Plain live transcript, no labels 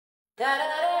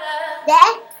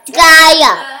Next guy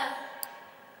up.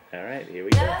 All right, here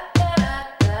we go.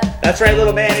 That's right,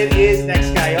 little man. It is Next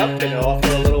Guy Up. Been off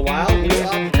for a little while. We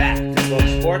are back to talk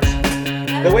sports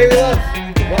the way we love,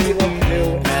 what we love to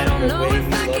do, and the way we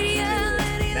love to do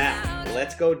it. Now,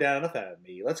 let's go down without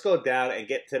me. Let's go down and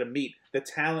get to the meat, the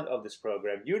talent of this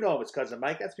program. You know him as Cousin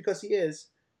Mike. That's because he is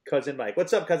Cousin Mike.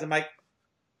 What's up, Cousin Mike?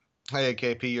 Hey,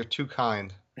 KP, you're too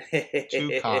kind.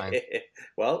 Too kind.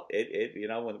 Well,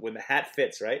 when the hat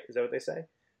fits, right? Is that what they say?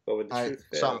 Or when the shoes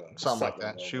fit? Something like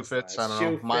that. Shoe fits, I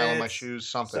don't know. Mile on my shoes,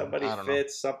 something. Somebody I don't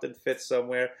fits, something fits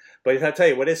somewhere. But if I tell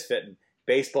you what is fitting,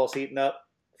 baseball's heating up,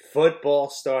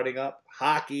 football's starting up,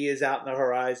 hockey is out in the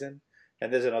horizon,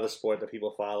 and there's another sport that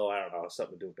people follow. I don't know,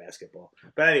 something to do with basketball.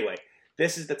 But anyway,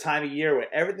 this is the time of year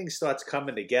where everything starts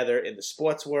coming together in the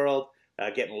sports world,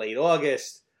 getting late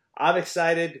August. I'm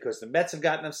excited because the Mets have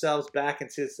gotten themselves back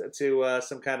into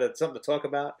some kind of something to talk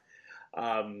about.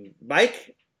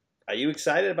 Mike, are you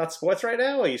excited about sports right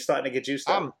now, or are you starting to get juiced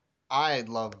up? I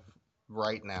love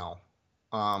right now.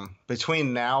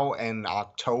 Between now and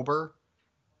October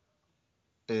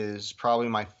is probably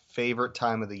my favorite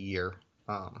time of the year.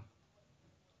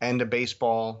 End of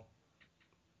baseball,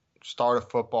 start of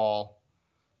football.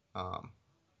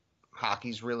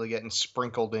 Hockey's really getting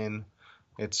sprinkled in.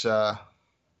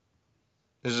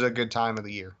 This is a good time of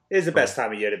the year. It is the best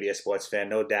time of year to be a sports fan,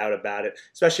 no doubt about it,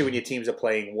 especially when your teams are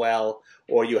playing well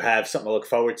or you have something to look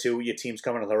forward to. Your team's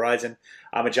coming on the horizon.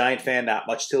 I'm a Giant fan, not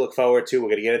much to look forward to. We're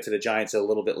going to get into the Giants a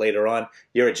little bit later on.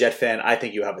 You're a Jet fan. I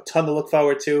think you have a ton to look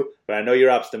forward to, but I know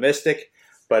you're optimistic,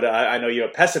 but I know you're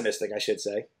pessimistic, I should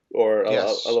say, or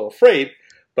Yes. a little afraid,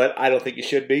 but I don't think you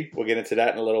should be. We'll get into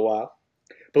that in a little while.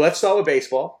 But let's start with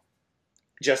baseball,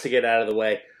 just to get out of the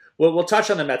way. We'll touch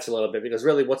on the Mets a little bit because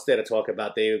really what's there to talk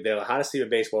about? They're the hottest team in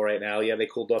baseball right now. Yeah, they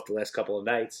cooled off the last couple of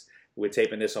nights. We're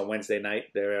taping this on Wednesday night.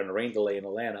 They're on a rain delay in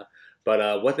Atlanta.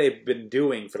 But what they've been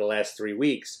doing for the last 3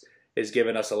 weeks is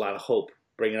giving us a lot of hope,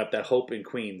 bringing up that hope in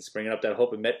Queens, bringing up that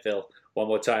hope in Metville one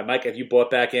more time. Mike, have you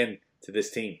bought back in to this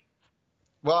team?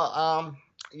 Well,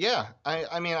 yeah.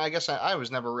 I mean, I guess I was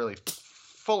never really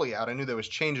fully out. I knew there was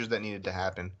changes that needed to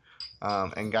happen.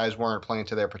 And guys weren't playing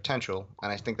to their potential,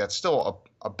 and I think that's still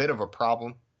a bit of a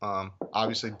problem.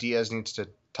 Obviously, Diaz needs to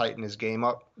tighten his game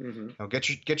up. Mm-hmm. Get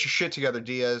your shit together,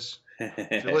 Diaz.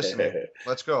 If you're listening,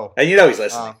 let's go. And you know he's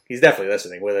listening. He's definitely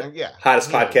listening. We're the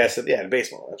hottest podcast in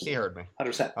baseball. Absolutely. He heard me.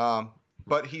 100%.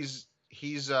 But he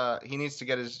needs to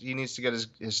get his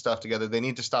stuff together. They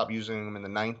need to stop using him in the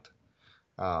ninth.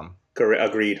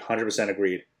 Agreed. 100%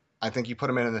 agreed. I think you put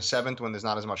him in the seventh when there's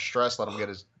not as much stress. Let him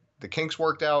get the kinks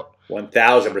worked out.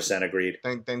 1,000% agreed.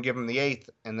 Then give him the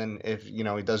eighth, and then if he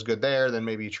does good there, then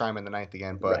maybe you try him in the ninth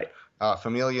again. But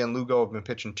Familia and Lugo have been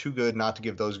pitching too good not to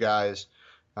give those guys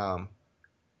the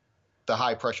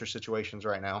high pressure situations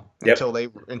right now until they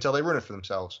ruin it for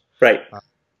themselves. Right.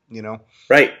 Right.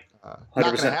 100%. Not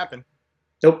going to happen.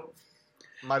 Nope.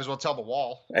 Might as well tell the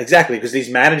wall. Exactly, because these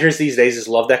managers these days just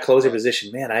love that closer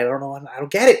position. Man, I don't know. I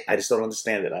don't get it. I just don't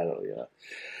understand it. I don't.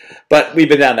 But we've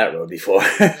been down that road before.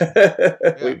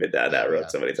 We've been down that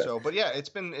road so many times. So, but yeah, it's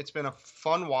been a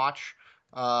fun watch.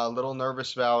 A little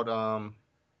nervous about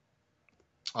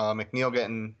McNeil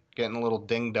getting a little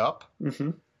dinged up.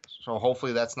 Mm-hmm. So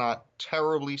hopefully that's not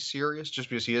terribly serious, just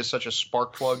because he is such a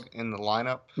spark plug in the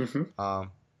lineup. Mm-hmm.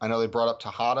 I know they brought up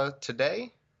Tejada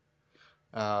today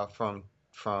from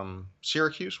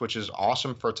Syracuse, which is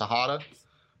awesome for Tejada.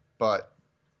 But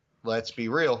let's be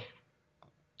real,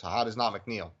 Tejada's not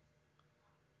McNeil.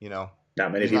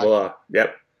 Not many people are.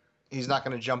 Yep. He's not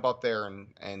going to jump up there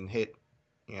and hit,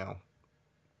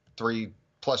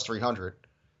 300.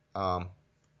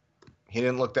 He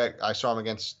didn't look that. I saw him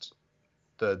against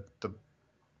the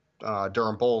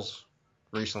Durham Bulls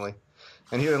recently,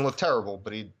 and he didn't look terrible.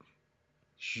 But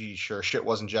she sure shit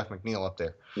wasn't Jeff McNeil up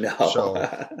there. No.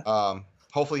 So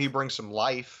hopefully he brings some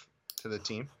life to the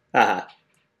team.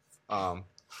 Uh-huh.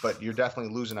 But you're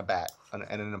definitely losing a bat, and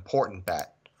an important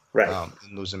bat. Right.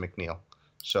 And losing McNeil.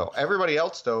 So everybody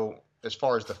else, though, as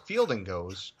far as the fielding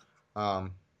goes,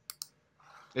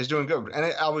 is doing good.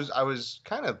 And I was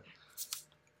kind of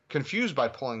confused by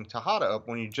pulling Tejada up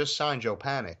when you just signed Joe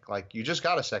Panic. Like, you just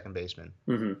got a second baseman.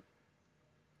 Mm-hmm.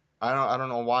 I don't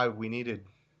know why we needed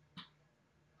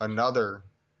another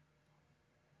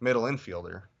middle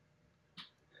infielder.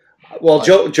 Well,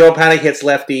 Joe Panic hits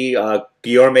lefty.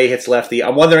 Guillorme hits lefty.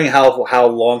 I'm wondering how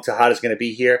long Tejada's going to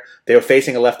be here. They were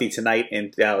facing a lefty tonight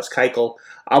in Dallas Keuchel.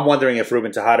 I'm wondering if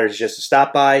Ruben Tejada is just a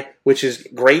stop by, which is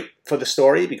great for the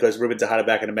story because Ruben Tejada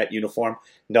back in a Met uniform,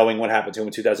 knowing what happened to him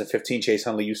in 2015, Chase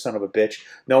Hundley, you son of a bitch,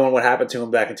 knowing what happened to him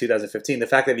back in 2015, the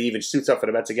fact that he even suits up for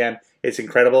the Mets again, it's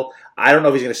incredible. I don't know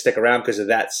if he's going to stick around because of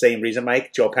that same reason,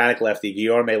 Mike. Joe Panic lefty,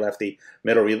 Guillorme lefty,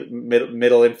 middle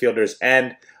infielders,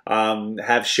 and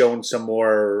have shown some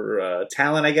more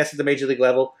talent, I guess, at the major league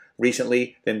level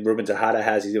recently than Ruben Tejada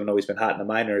has, even though he's been hot in the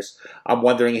minors. I'm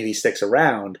wondering if he sticks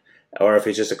around or if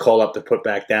it's just a call-up to put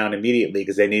back down immediately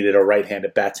because they needed a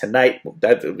right-handed bat tonight.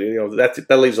 That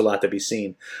leaves a lot to be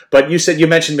seen. But you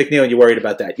mentioned McNeil and you're worried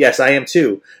about that. Yes, I am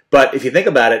too. But if you think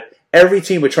about it, every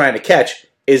team we're trying to catch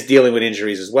is dealing with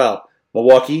injuries as well.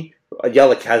 Milwaukee,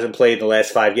 Yelich hasn't played in the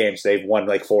last 5 games. They've won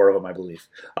like 4 of them, I believe.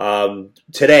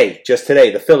 Just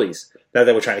today, the Phillies. Not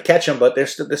that we're trying to catch them, but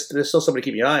there's still somebody to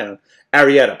keep your eye on.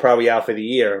 Arrieta, probably out for the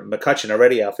year. McCutchen,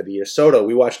 already out for the year. Soto,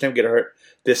 we watched him get hurt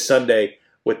this Sunday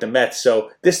with the Mets. So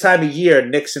this time of year,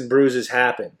 nicks and bruises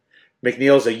happen.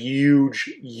 McNeil's a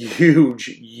huge, huge,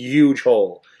 huge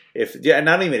hole.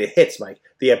 Not even the hits, Mike,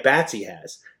 the at-bats he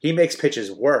has. He makes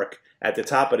pitches work at the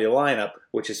top of the lineup,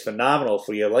 which is phenomenal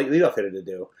for your leadoff hitter to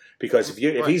do. Because if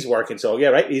he's working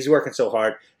he's working so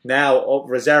hard. Now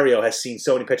Rosario has seen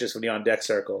so many pitches from the on-deck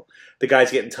circle. The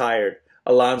guy's getting tired.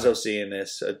 Alonso seeing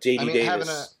this. J.D.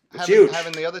 Davis.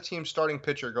 Having the other team's starting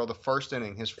pitcher go the first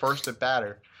inning, his first at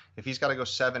batter, if he's got to go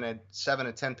 7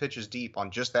 to 10 pitches deep on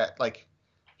just that, like,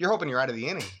 you're hoping you're out of the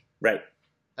inning. Right.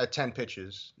 At 10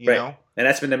 pitches, you know? And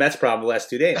that's been the Mets' problem the last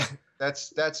 2 days.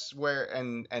 That's where,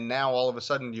 and now all of a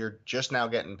sudden you're just now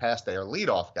getting past their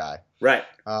leadoff guy. Right.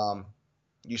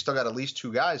 You still got at least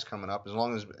 2 guys coming up as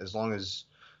long as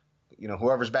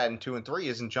whoever's batting 2 and 3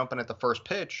 isn't jumping at the first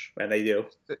pitch. And they do.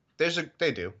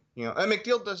 They do. And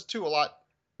McNeil does too a lot.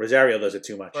 Rosario does it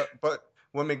too much. But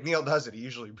when McNeil does it, he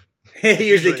usually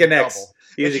connects.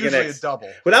 Usually connects. A double.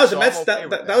 But that was the Mets.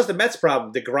 That was the Mets'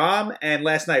 problem. DeGrom and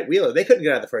last night Wheeler, they couldn't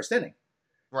get out of the first inning.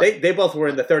 Right. They both were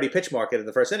in the 30 pitch market in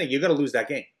the first inning. You're going to lose that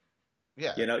game.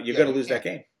 Yeah. You're going to lose that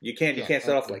game. You can't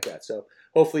start off like that. So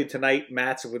hopefully tonight,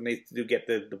 Mets, when they do get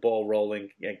the ball rolling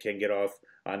and can get off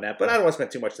on that. But I don't want to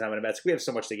spend too much time on the Mets. We have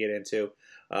so much to get into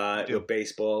with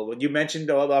baseball. When you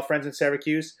mentioned all our friends in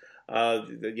Syracuse,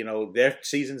 their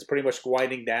season's pretty much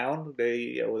winding down.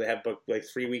 They have like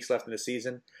 3 weeks left in the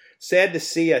season. Sad to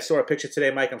see. I saw a picture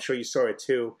today, Mike. I'm sure you saw it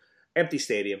too. Empty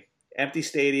stadium,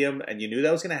 and you knew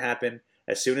that was going to happen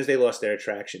as soon as they lost their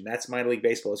attraction. That's minor league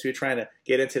baseball. So you're trying to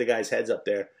get into the guys' heads up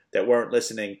there that weren't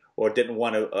listening or didn't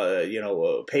want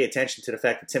to, pay attention to the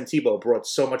fact that Tim Tebow brought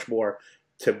so much more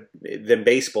than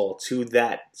baseball to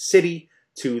that city,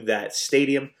 to that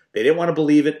stadium. They didn't want to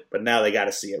believe it, but now they got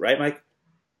to see it, right, Mike?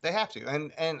 They have to.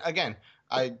 And again,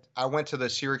 I went to the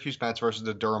Syracuse Mets versus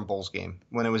the Durham Bulls game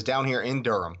when it was down here in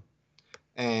Durham,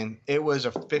 and it was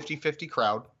a 50-50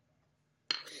 crowd,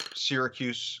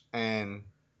 Syracuse and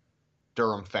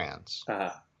Durham fans.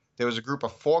 Uh-huh. There was a group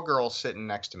of 4 girls sitting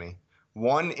next to me,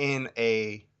 one in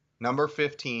a number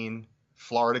 15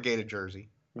 Florida Gator jersey,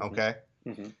 okay?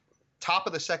 Mm-hmm. Top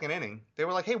of the second inning, they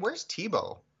were like, hey, where's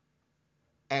Tebow?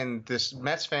 And this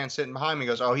Mets fan sitting behind me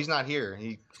goes, oh, he's not here.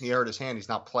 He hurt his hand. He's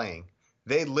not playing.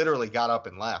 They literally got up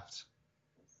and left.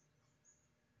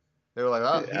 They were like,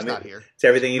 oh, he's not here. It's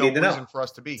everything you need to know. No reason for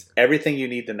us to be here. Everything you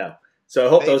need to know. So I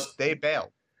hope they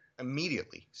bailed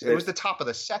immediately. So it was the top of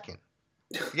the second.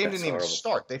 The game didn't even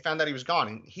start. They found out he was gone,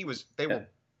 and they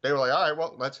were like, all right,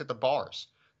 well, let's hit the bars.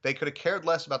 They could have cared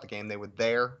less about the game. They were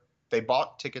there. They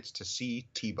bought tickets to see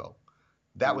Tebow.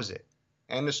 That was it.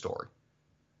 End of story.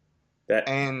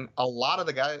 And a lot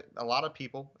of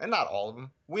people, and not all of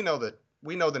them, we know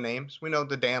the names. We know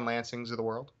the Dan Lansings of the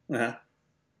world. Uh-huh.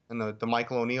 And the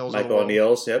Michael O'Neills of the world. Michael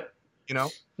O'Neills, yep.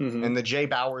 And the Jay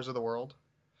Bowers of the world.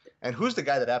 And who's the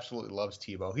guy that absolutely loves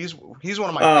Tebow? He's one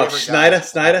of my favorite guys.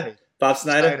 Snyder? Bob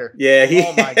Snyder? Yeah,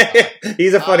 oh my God.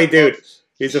 He's a funny dude.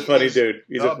 He's a funny dude.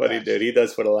 He's a funny dude. He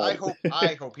does put a lot.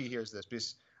 I hope he hears this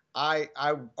because I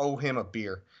owe him a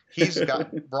beer. He's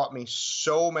brought me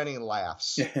so many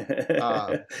laughs.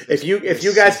 If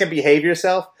you guys can behave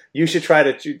yourself, you should try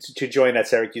to join that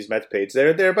Syracuse Mets page.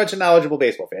 They're a bunch of knowledgeable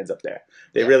baseball fans up there.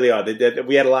 They really are.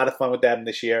 We had a lot of fun with them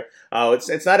this year.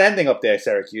 It's not ending up there,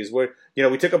 Syracuse. We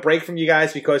took a break from you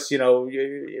guys because you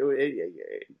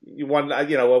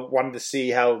wanted to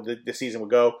see how the season would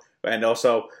go, and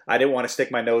also I didn't want to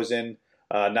stick my nose in.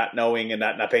 Not knowing and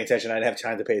not paying attention. I didn't have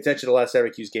time to pay attention to a lot of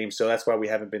Syracuse games, so that's why we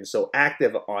haven't been so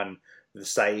active on the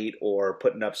site or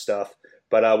putting up stuff.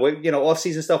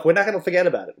 off-season stuff, we're not going to forget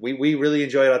about it. We really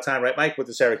enjoyed our time, right, Mike, with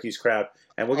the Syracuse crowd,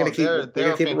 and we're going to keep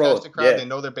they're a fantastic rolling. crowd. Yeah. They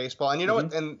know their baseball, and you know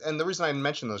what? And the reason I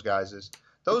mention those guys is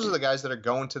those are the guys that are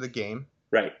going to the game,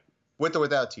 right, with or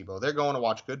without Tebow. They're going to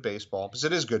watch good baseball because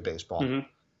it is good baseball. Mm-hmm.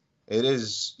 It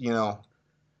is,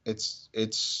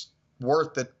 it's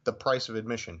worth the price of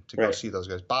admission to go see those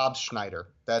guys. Bob Schneider,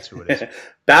 that's who it is.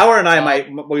 Bauer and I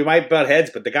might butt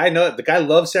heads, but the guy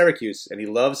loves Syracuse and he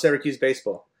loves Syracuse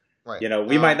baseball. Right.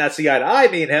 We might not see eye to eye,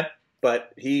 me and him,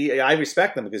 but I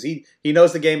respect him because he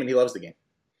knows the game and he loves the game.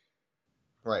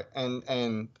 Right,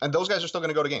 and those guys are still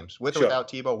going to go to games with or without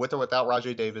Tebow, with or without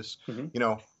Rajay Davis,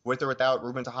 with or without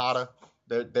Ruben Tejada.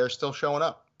 They're still showing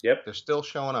up. Yep, they're still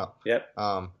showing up. Yep.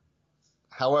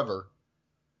 However,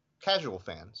 casual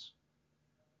fans,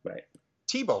 right,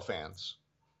 Tebow fans,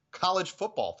 college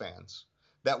football fans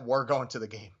that were going to the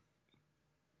game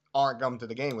aren't going to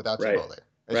the game without Tebow there.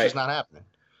 It's just not happening.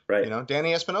 Right.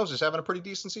 Danny Espinosa is having a pretty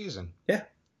decent season. Yeah.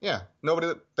 Yeah.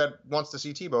 Nobody that wants to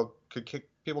see Tebow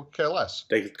people care less.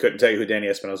 They couldn't tell you who Danny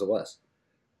Espinosa was.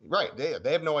 Right.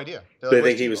 They have no idea. They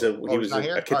think he was a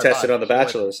contestant on The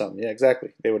Bachelor or something. Yeah, exactly.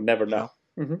 They would never know.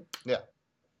 Mm-hmm. Yeah.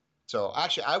 So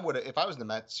actually, I would have, if I was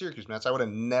the Syracuse Mets, I would have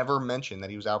never mentioned that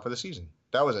he was out for the season.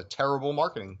 That was a terrible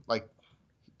marketing. Like,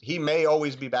 he may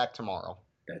always be back tomorrow.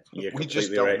 We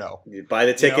just don't know. You buy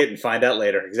the ticket and find out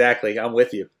later. Exactly. I'm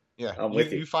with you. Yeah, I'm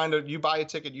with you. You buy a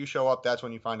ticket, you show up. That's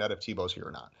when you find out if Tebow's here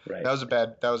or not. Right. That was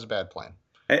a bad plan.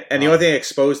 And the only thing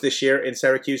exposed this year in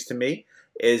Syracuse to me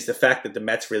is the fact that the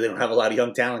Mets really don't have a lot of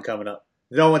young talent coming up.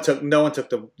 No one took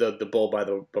the bull by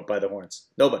the horns.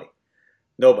 Nobody.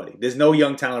 There's no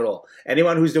young talent at all.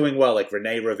 Anyone who's doing well, like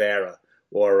Rene Rivera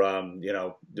or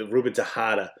Ruben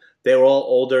Tejada, they were all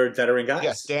older veteran guys.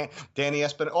 Yes, Danny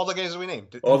Espinosa, all the guys we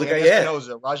named. All the guys,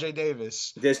 Espinosa, Rajay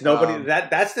Davis. There's nobody.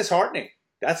 That's disheartening.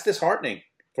 That's disheartening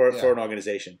for an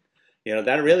organization.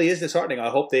 That really is disheartening. I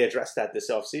hope they address that this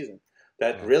offseason.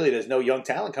 That really there's no young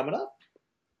talent coming up.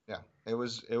 Yeah, it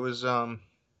was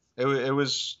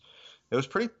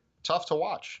pretty tough to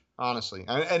watch, honestly,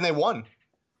 and they won.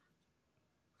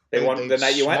 They won the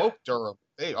night you went? Smoked Durham.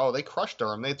 They crushed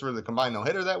Durham. They threw the combined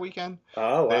no-hitter that weekend.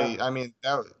 Oh,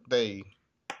 wow. They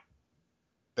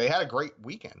had a great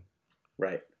weekend.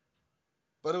 Right.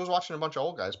 But it was watching a bunch of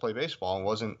old guys play baseball, and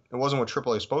it wasn't what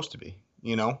AAA is supposed to be,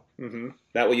 Mm-hmm.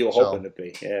 Not what you were hoping to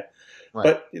be, yeah.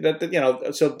 Right.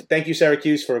 But, so thank you,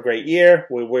 Syracuse, for a great year.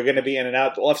 We're going to be in and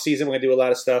out. Off-season, we're going to do a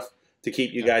lot of stuff to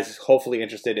keep you guys hopefully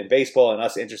interested in baseball and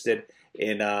us interested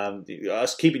in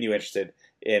us keeping you interested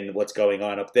in what's going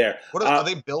on up there. Are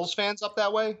they Bills fans up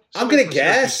that way? I'm going to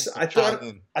guess. I thought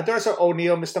I saw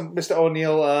O'Neill, Mr.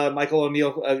 O'Neill, Michael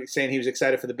O'Neill, saying he was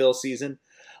excited for the Bills season.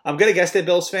 I'm going to guess they're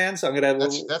Bills fans. I'm going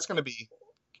to. That's going to be.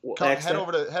 Head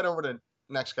over to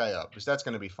next guy up, because that's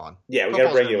going to be fun. Yeah, we got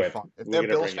to bring you in. If they're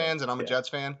Bills fans and I'm a Jets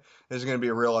fan, this is going to be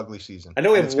a real ugly season. I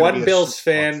know we have one Bills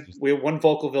fan. We have one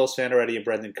vocal Bills fan already in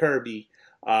Brendan Kirby.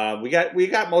 We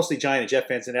got mostly Giant and Jet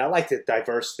fans in there. I like to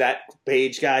diverse that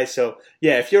page, guys. So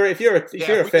yeah, if you're a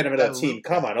fan of that team,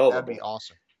 come on over. That'd be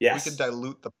awesome. Yes. We could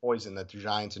dilute the poison that the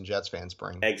Giants and Jets fans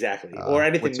bring. Exactly. Or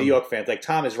anything New York fans. Like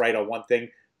Tom is right on one thing,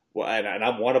 and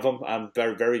I'm one of them. I'm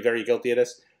very, very, very guilty of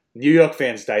this. New York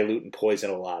fans dilute and poison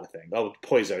a lot of things. Oh,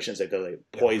 poison! I shouldn't say dilute.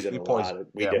 Poison a lot of.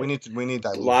 We need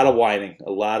dilute. A lot of whining.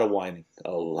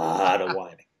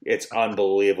 It's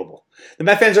unbelievable. The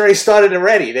Met fans already started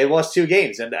already. They lost 2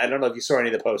 games, and I don't know if you saw any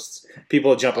of the posts.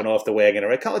 People are jumping off the wagon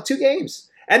already. Come on, 2 games,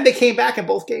 and they came back in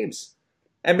both games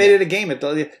and made it a game.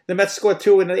 The Mets scored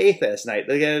 2 in the 8th last night.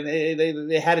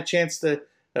 They had a chance to.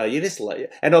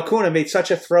 And Acuna made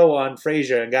such a throw on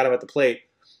Frazier and got him at the plate.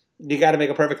 You got to make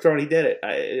a perfect throw, and he did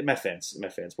it. Met fans.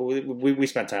 But we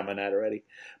spent time on that already.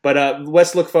 But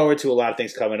let's look forward to a lot of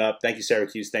things coming up. Thank you,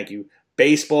 Syracuse. Thank you,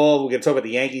 baseball. We're going to talk about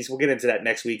the Yankees. We'll get into that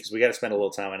next week because we got to spend a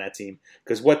little time on that team.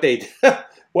 Because what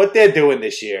they're doing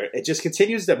this year, it just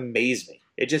continues to amaze me.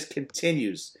 It just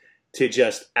continues to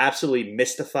just absolutely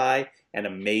mystify and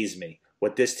amaze me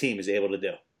what this team is able to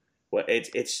do. Well,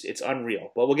 it's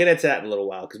unreal. But we'll get into that in a little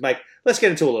while. Because Mike, let's get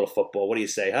into a little football. What do you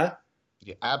say, huh?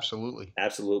 Yeah, absolutely.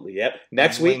 Absolutely, yep.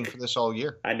 Next week. I'm waiting for this all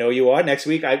year. I know you are. Next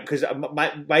week, because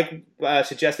Mike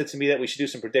suggested to me that we should do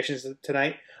some predictions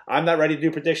tonight. I'm not ready to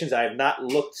do predictions. I have not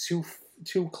looked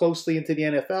too closely into the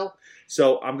NFL,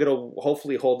 so I'm going to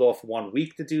hopefully hold off 1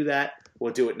 week to do that.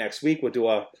 We'll do it next week. We'll do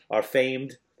our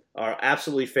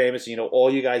absolutely famous,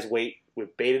 all you guys wait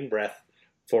with bated breath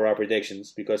for our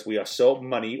predictions because we are so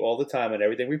money all the time on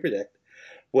everything we predict.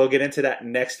 We'll get into that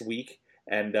next week.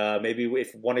 And maybe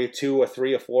if 1 or 2 or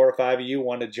 3 or 4 or 5 of you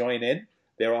want to join in,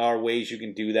 There are ways you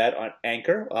can do that on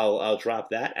Anchor. I'll drop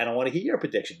that, and I want to hear your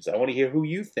predictions. I want to hear who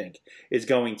you think is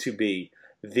going to be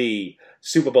the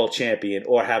Super Bowl champion,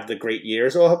 or have the great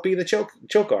years, or be the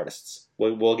choke artists.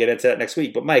 We'll get into that next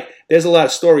week. But Mike, there's a lot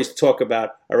of stories to talk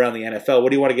about around the NFL. What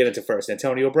do you want to get into first?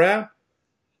 Antonio Brown?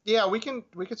 Yeah, we can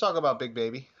talk about Big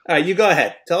Baby. All right, you go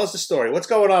ahead. Tell us the story. What's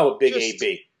going on with Big Just-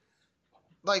 AB?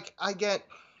 Like, I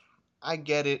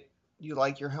get it. You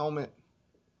like your helmet.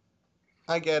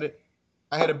 I get it.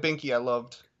 I had a binky I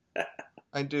loved.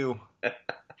 I do.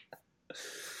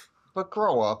 But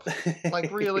grow up.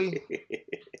 Like, really?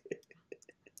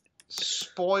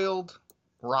 Spoiled,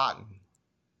 rotten.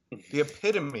 The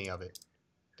epitome of it.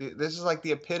 This is like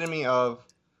the epitome of,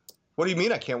 what do you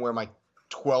mean I can't wear my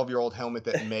 12-year-old helmet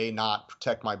that may not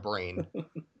protect my brain?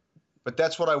 But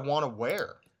that's what I want to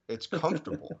wear. It's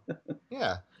comfortable.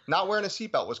 Yeah. Not wearing a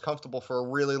seatbelt was comfortable for a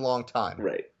really long time.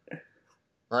 Right.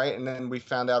 Right? And then we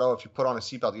found out, if you put on a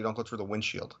seatbelt, you don't go through the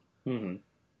windshield. Mm-hmm.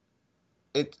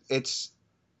 It's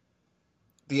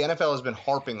the NFL has been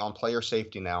harping on player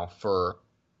safety now for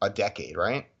a decade,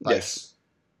 right? Like, Yes.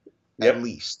 At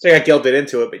least. They got guilted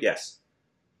into it, but yes.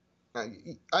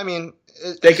 I mean,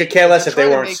 They could care less if they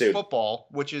trying to weren't make sued. Football,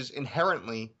 which is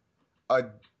inherently a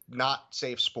not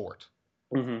safe sport.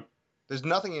 Mm-hmm. There's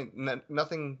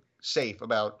nothing safe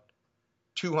about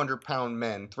 200-pound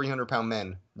men, 300-pound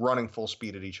men running full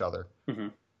speed at each other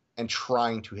and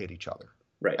trying to hit each other.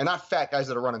 Right. And not fat guys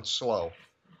that are running slow,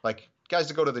 like guys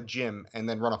that go to the gym and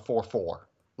then run a 4.4.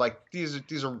 Like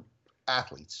these are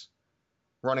athletes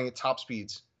running at top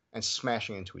speeds and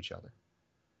smashing into each other.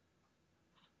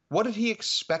 What did he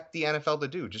expect the NFL to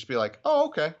do? Just be like, oh,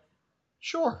 okay,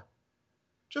 sure.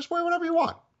 Just wear whatever you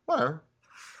want. Whatever.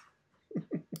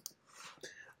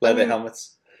 Leather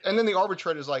helmets. And then the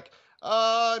arbitrator's like,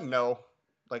 no.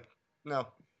 Like, no,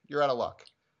 you're out of luck.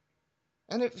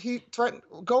 And if he threatened,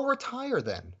 go retire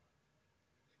then.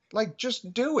 Like,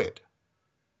 just do it.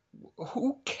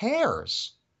 Who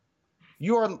cares?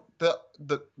 You are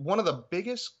the one of the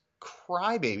biggest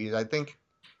crybabies, I think,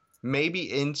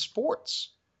 maybe in sports.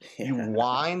 Yeah. You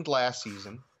whined last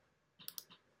season,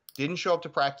 didn't show up to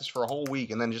practice for a whole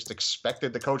week, and then just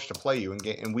expected the coach to play you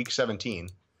in week 17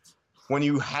 when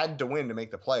you had to win to make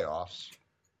the playoffs,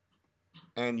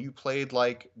 and you played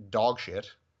like dog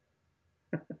shit.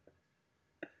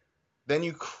 Then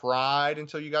you cried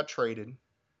until you got traded.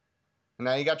 And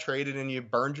now you got traded and you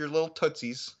burned your little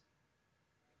tootsies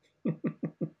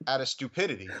out of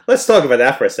stupidity. Let's talk about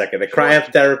that for a second. The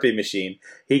cryotherapy machine.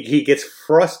 He gets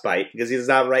frostbite because he's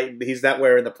not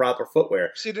wearing the proper footwear.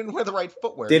 So he didn't wear the right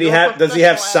footwear. Does he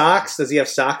have socks? Does he have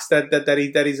socks that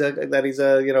he's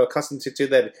accustomed to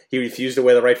that he refused to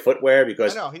wear the right footwear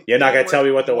because you're not going to tell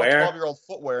me what to wear? 12-year-old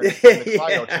footwear in the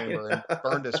cryo chamber and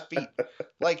burned his feet.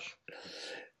 Like,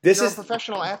 you're a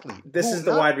professional athlete. This is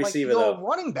the wide receiver, you're though. a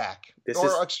running back.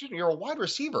 You're a wide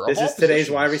receiver. This is today's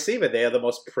wide receiver. They are the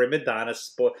most prima donna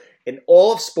sport in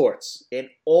all of sports. In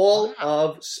all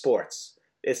of sports,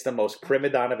 it's the most prima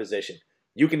donna position.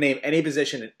 You can name any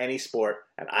position in any sport,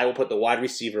 and I will put the wide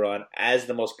receiver on as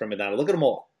the most prima donna. Look at them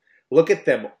all. Look at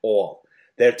them all.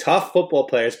 They're tough football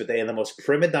players, but they are the most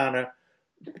prima donna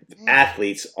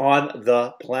athletes on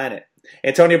the planet.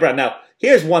 Antonio Brown. Now,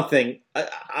 here's one thing.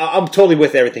 I'm totally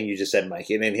with everything you just said, Mike.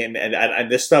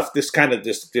 And this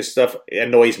stuff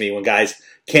annoys me when guys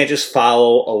can't just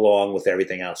follow along with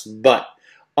everything else. But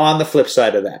on the flip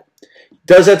side of that,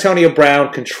 does Antonio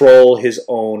Brown control his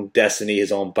own destiny,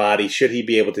 his own body? Should he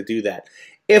be able to do that?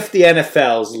 If the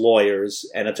NFL's lawyers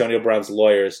and Antonio Brown's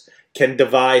lawyers can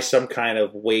devise some kind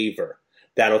of waiver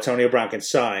that Antonio Brown can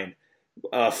sign,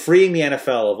 freeing the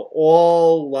NFL of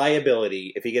all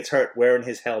liability if he gets hurt wearing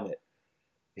his helmet.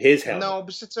 No,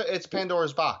 but it's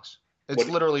Pandora's box. It's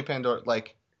literally Pandora.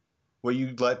 Like, well,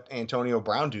 you let Antonio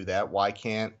Brown do that. Why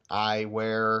can't I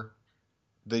wear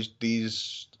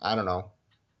these? I don't know.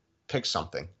 Pick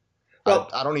something. Well,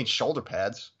 I don't need shoulder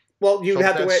pads. Well, you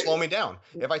have to slow me down.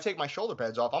 If I take my shoulder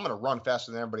pads off, I'm going to run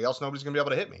faster than everybody else. Nobody's going to be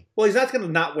able to hit me. Well, he's not going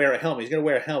to not wear a helmet. He's going to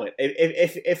wear a helmet.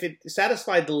 If it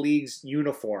satisfied the league's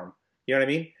uniform, you know what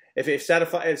I mean? If it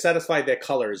satisfied their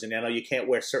colors, and you can't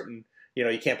wear certain,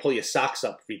 you can't pull your socks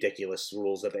up, ridiculous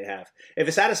rules that they have. If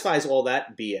it satisfies all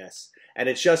that BS, and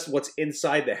it's just what's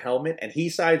inside the helmet, and he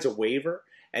signs a waiver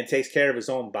and takes care of his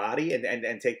own body,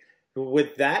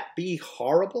 would that be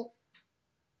horrible?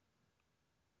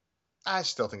 I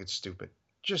still think it's stupid.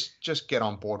 Just get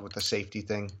on board with the safety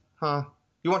thing, huh?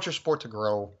 You want your sport to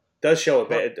grow. Does show a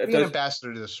bad. Be an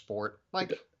ambassador to the sport.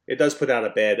 Like, it does put out a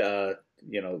bad.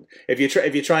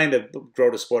 If you're trying to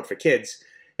grow the sport for kids,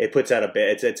 it puts out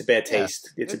it's a bad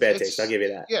taste. Yeah. It's a bad taste. I'll give you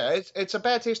that. Yeah, it's a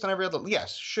bad taste on every other.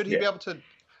 Yes, should he Yeah. be able to?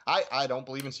 I don't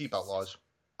believe in seatbelt laws.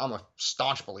 I'm a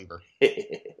staunch believer.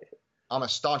 I'm a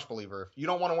staunch believer. If you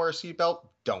don't want to wear a seatbelt,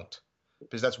 don't,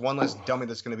 because that's one less dummy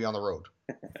that's going to be on the road.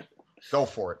 Go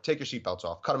for it. Take your seatbelts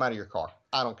off. Cut them out of your car.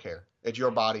 I don't care. It's your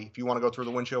body. If you want to go through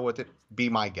the windshield with it, be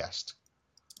my guest.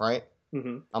 Right?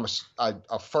 Mm-hmm. I'm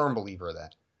a firm believer of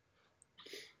that.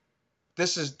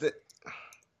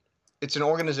 It's an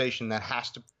organization that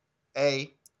has to,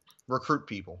 recruit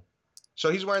people. So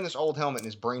he's wearing this old helmet and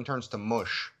his brain turns to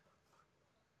mush.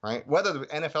 Right? Whether the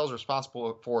NFL is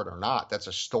responsible for it or not, that's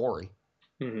a story.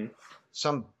 Mm-hmm.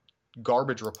 Some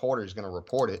garbage reporter is going to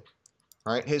report it.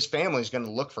 Right? His family is going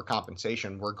to look for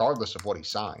compensation regardless of what he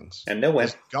signs. And they'll win.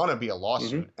 There's going to be a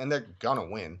lawsuit, and they're going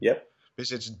to win. Yep.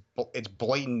 Because it's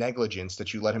blatant negligence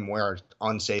that you let him wear an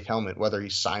unsafe helmet, whether he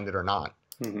signed it or not.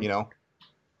 Mm-hmm. You know?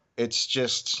 It's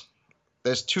just,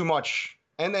 there's too much.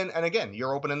 And again,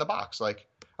 you're opening the box. Like,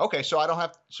 okay, so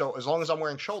as long as I'm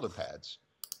wearing shoulder pads,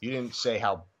 you didn't say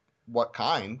what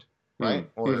kind, right?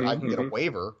 Mm-hmm. Or I can get a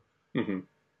waiver mm-hmm.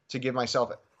 to give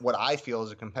myself what I feel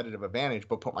is a competitive advantage,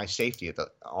 but put my safety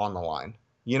on the line.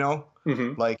 You know,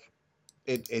 like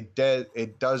it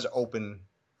does open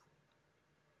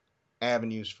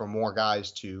avenues for more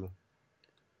guys to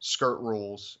skirt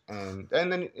rules, and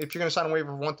then if you're going to sign a waiver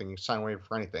for one thing, you sign a waiver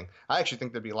for anything. I actually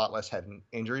think there'd be a lot less head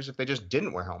injuries if they just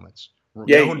didn't wear helmets.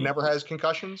 Yeah, who never has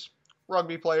concussions?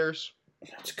 Rugby players.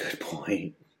 That's a good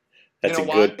point. That's You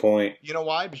know a good point. You know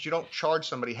why? Because you don't charge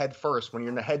somebody head first when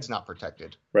your head's not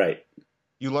protected. Right.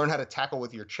 You learn how to tackle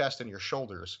with your chest and your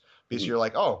shoulders because you're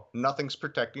like, oh, nothing's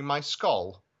protecting my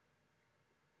skull.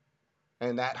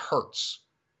 And that hurts.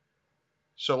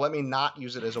 So let me not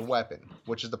use it as a weapon,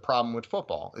 which is the problem with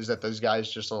football, is that those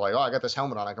guys just are like, oh, I got this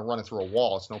helmet on. I can run it through a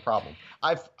wall. It's no problem.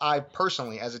 I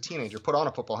personally, as a teenager, put on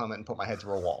a football helmet and put my head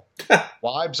through a wall.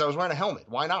 Why? Because I was wearing a helmet.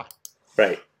 Why not?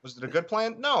 Right. Was it a good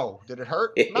plan? No. Did it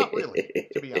hurt? Not really,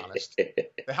 to be honest.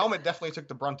 The helmet definitely took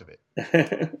the brunt of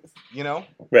it. You know?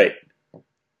 Right.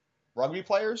 Rugby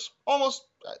players, almost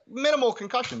minimal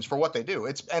concussions for what they do.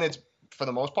 It's for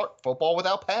the most part football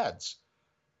without pads.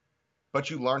 But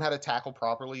you learn how to tackle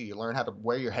properly. You learn how to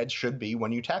where your head should be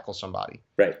when you tackle somebody.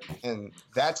 Right. And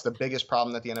that's the biggest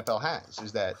problem that the NFL has,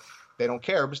 is that they don't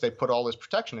care because they put all this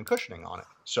protection and cushioning on it.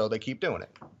 So they keep doing it.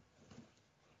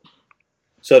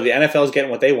 So the NFL is getting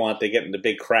what they want. They're getting the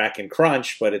big crack and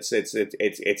crunch, but it's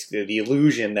the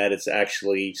illusion that it's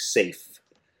actually safe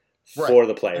for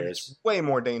the players. And it's way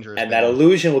more dangerous. And that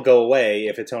illusion will go away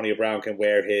if Antonio Brown can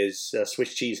wear his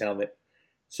Swiss cheese helmet.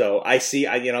 So I see,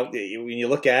 when you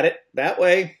look at it that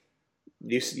way,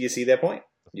 you see their point.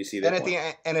 You see that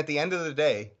point. And at the end of the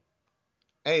day,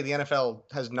 the NFL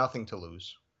has nothing to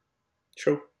lose.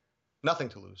 True. Nothing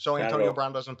to lose. So Antonio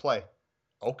Brown doesn't play.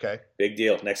 Okay. Big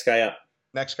deal. Next guy up.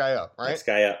 Next guy up, right? Next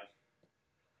guy up.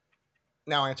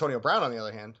 Now Antonio Brown, on the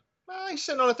other hand, he's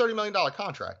sitting on a $30 million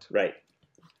contract. Right.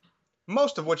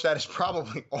 Most of which that is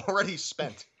probably already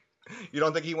spent. You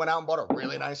don't think he went out and bought a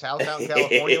really nice house out in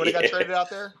California when he got traded out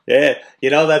there? Yeah.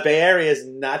 That Bay Area is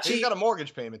not cheap. He's got a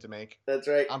mortgage payment to make. That's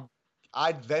right.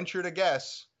 I'd venture to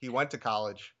guess he went to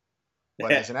college,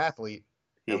 but as an athlete,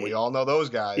 and we all know those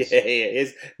guys. Yeah.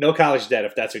 No college debt,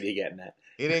 if that's what you're getting at.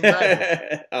 He didn't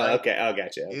graduate. Right? Okay. I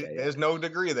got you. Okay, There's no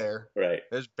degree there. Right.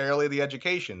 There's barely the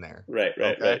education there. Right.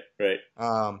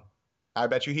 I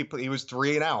bet you he was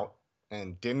 3 and out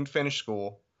and didn't finish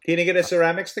school. He didn't get a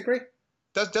ceramics degree?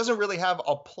 Doesn't really have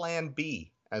a plan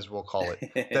B, as we'll call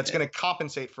it, that's going to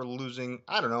compensate for losing,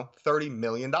 I don't know, $30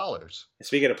 million.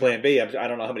 Speaking of plan B, I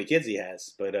don't know how many kids he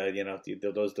has, but,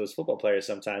 those football players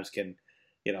sometimes can,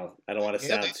 I don't want to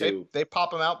sound too... They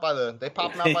pop him out by the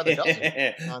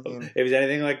dozen. I mean, if he's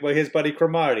anything like his buddy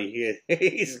Cromartie,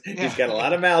 he's got a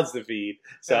lot of mouths to feed.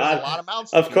 So a lot of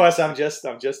mouths to feed. Course, I'm just,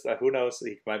 who knows?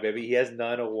 Maybe he has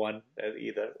none or one,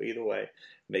 either way.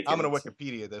 I'm going to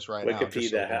Wikipedia this right now.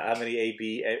 Wikipedia, how many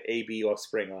AB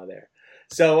offspring are there?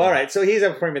 So, all right. So he's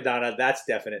a prima donna. That's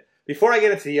definite. Before I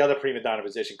get into the other prima donna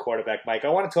position, quarterback, Mike, I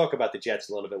want to talk about the Jets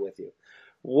a little bit with you.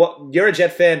 You're a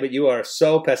Jet fan, but you are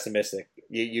so pessimistic.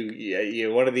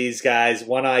 You're one of these guys,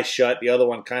 one eye shut, the other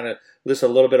one kind of just a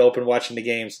little bit open watching the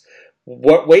games.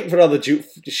 Waiting for the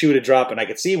shoe to drop, and I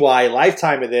can see why.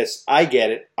 Lifetime of this, I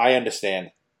get it. I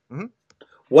understand. Mm-hmm.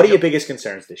 What are your biggest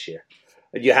concerns this year?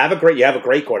 You have a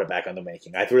great quarterback on the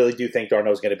making. I really do think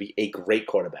Darnold's going to be a great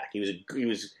quarterback. He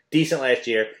was decent last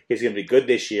year. He's going to be good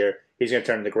this year. He's going to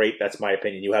turn into great. That's my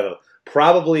opinion. You have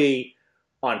probably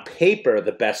on paper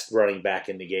the best running back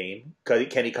in the game.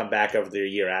 Can he come back after a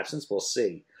year absence? We'll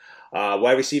see.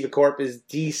 Wide receiver corp is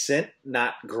decent,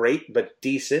 not great, but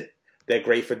decent. They're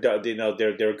great for they're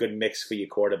a good mix for your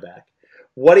quarterback.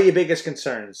 What are your biggest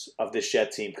concerns of this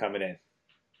Jet team coming in?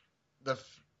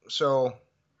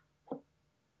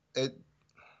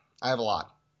 I have a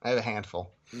lot. I have a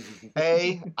handful.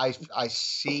 I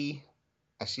see,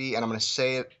 and I'm going to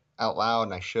say it out loud,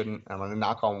 and I shouldn't. I'm going to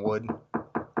knock on wood.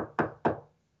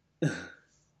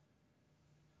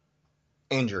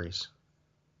 Injuries.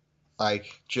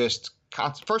 Like, just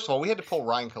first of all, we had to pull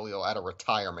Ryan Khalil out of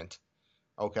retirement.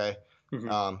 Okay,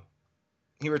 Mm-hmm.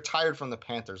 He retired from the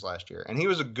Panthers last year, and he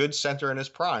was a good center in his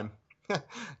prime.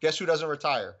 Guess who doesn't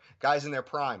retire? Guys in their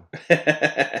prime.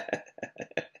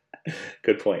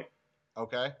 Good point.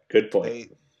 Okay. Good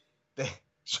point.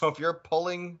 So if you're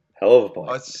pulling Hell of a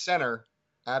point. a center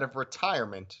out of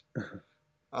retirement,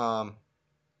 a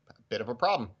bit of a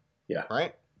problem. Yeah.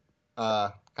 Right.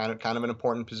 Kind of an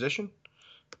important position.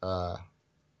 That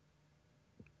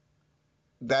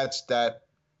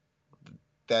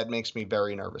makes me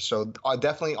very nervous. So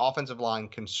definitely offensive line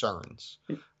concerns.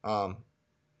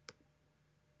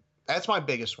 That's my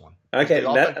biggest one. Okay,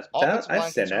 Offensive I line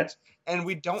understand concerns. that. And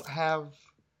we don't have.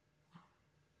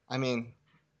 I mean,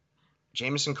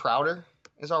 Jamison Crowder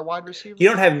is our wide receiver. You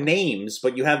don't have names,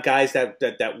 but you have guys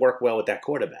that work well with that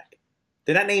quarterback.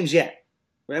 They're not names yet.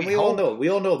 And we all know. We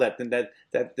all know that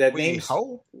names.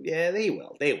 Hope. Yeah, they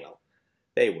will.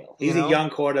 He's a young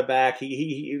quarterback.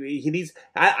 He needs.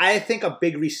 I think a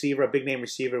big name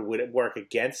receiver would work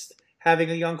against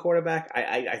having a young quarterback.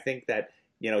 I think that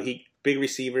big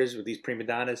receivers with these prima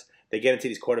donnas, they get into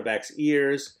these quarterbacks'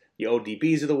 ears. The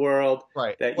ODBs of the world,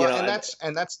 right? And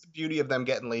that's the beauty of them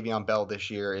getting Le'Veon Bell this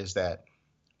year is that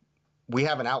we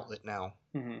have an outlet now,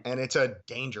 and it's a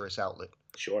dangerous outlet.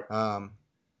 Sure.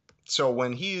 So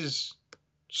when he's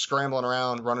scrambling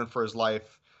around, running for his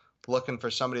life, looking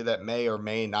for somebody that may or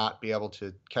may not be able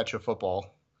to catch a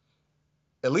football,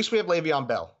 at least we have Le'Veon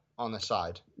Bell on the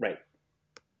side. Right.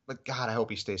 But God, I hope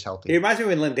he stays healthy. It reminds me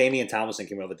when Damian Tomlinson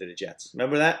came over to the Jets.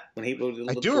 Remember that? I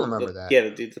do remember that. Yeah,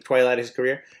 the twilight of his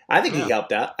career. I think he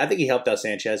helped out. I think he helped out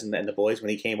Sanchez and the boys when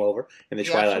he came over in the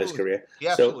twilight of his career. He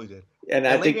absolutely did. And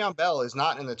I think Le'Veon Bell is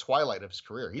not in the twilight of his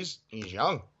career. He's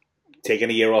young.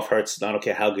 Taking a year off hurts. I don't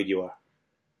care how good you are.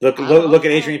 Look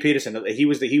at Adrian Peterson. He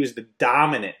was the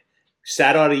dominant.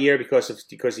 Sat out a year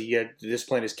because he had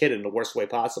disciplined his kid in the worst way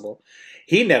possible.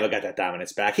 He never got that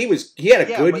dominance back. He had a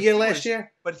good year last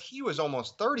year. But he was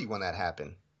almost 30 when that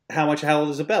happened. How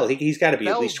old is Bell? He's got to be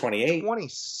at least 28.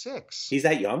 26. He's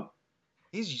that young?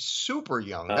 He's super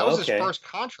young. That was his first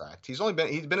contract. He's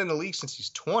been in the league since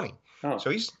he's 20. Oh. So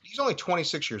he's only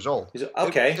 26 years old.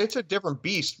 Okay. It's a different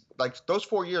beast. Like those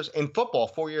 4 years in football,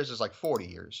 4 years is like 40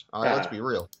 years. All right, let's be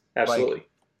real. Absolutely.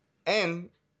 And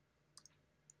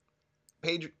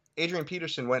Adrian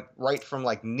Peterson went right from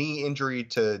like knee injury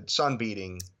to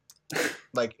sunbeating.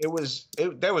 Like there was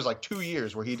like 2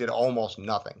 years where he did almost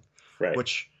nothing. Right.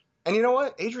 And you know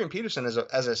what? Adrian Peterson as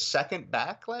a second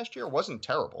back last year wasn't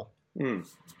terrible. Mm.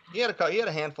 He had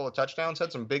a handful of touchdowns,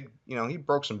 had some big, he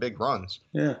broke some big runs.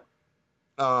 Yeah.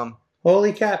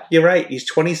 Holy cap! You're right. He's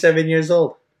 27 years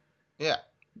old. Yeah.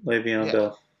 Le'Veon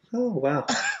Bell. Oh wow.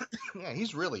 Yeah,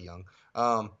 he's really young.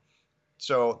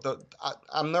 So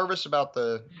I'm nervous about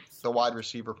the wide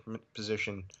receiver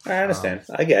position. I understand.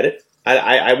 I get it.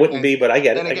 I wouldn't be, but I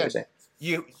get it. And again,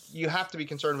 you have to be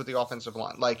concerned with the offensive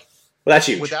line. Like, well, that's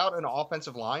huge. Without an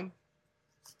offensive line,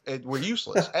 we're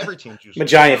useless. Every team's useless. I'm a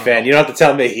Giant fan. You don't have to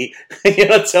tell me. You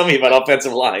don't tell me about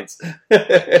offensive lines.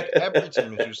 Every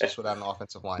team is useless without an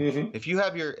offensive line. Mm-hmm. If you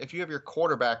have your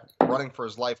quarterback running for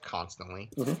his life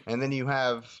constantly, and then you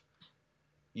have,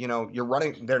 you're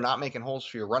running. They're not making holes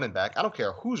for your running back. I don't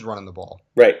care who's running the ball.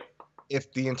 Right.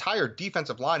 If the entire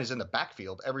defensive line is in the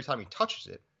backfield every time he touches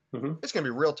it, it's going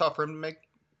to be real tough for him to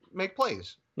make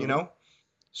plays. You know.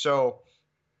 So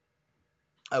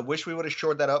I wish we would have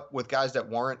shored that up with guys that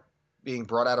weren't being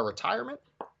brought out of retirement.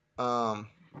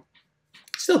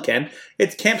 Still can.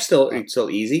 Camp's still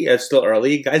easy. It's still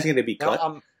early. Guys are going to be cut.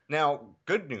 Now,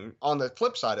 good news. On the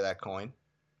flip side of that coin,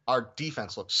 our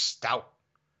defense looks stout.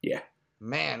 Yeah.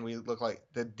 Man, we look like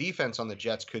the defense on the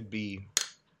Jets could be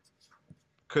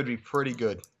pretty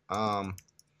good.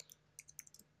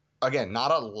 Again,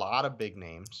 not a lot of big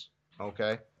names.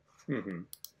 Okay. Mm-hmm.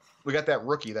 We got that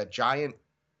rookie, that giant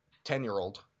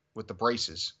 10-year-old with the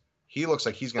braces. He looks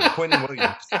like he's going to Quentin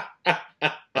Williams,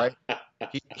 right?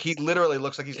 He literally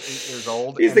looks like he's 8 years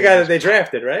old. He's the guy that they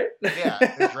drafted, right? Yeah,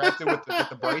 they drafted with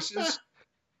the braces.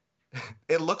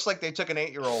 It looks like they took an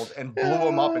 8-year-old and blew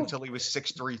him up until he was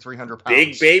 6'3", 300 pounds.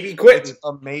 Big baby Quentin. It's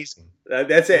amazing.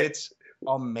 That's it.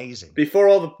 amazing. Before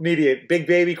all the media, Big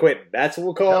Baby Quentin. That's what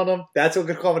we're calling him. That's what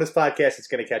we're calling this podcast. It's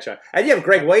going to catch on. And you have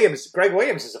Greg Williams. Greg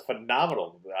Williams is a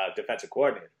phenomenal defensive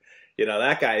coordinator. You know,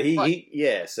 that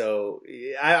guy. So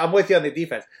I'm with you on the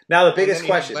defense. Now, the biggest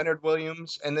question. Leonard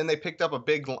Williams, and then they picked up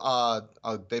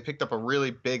a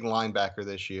really big linebacker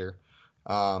this year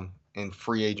in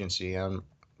free agency. I'm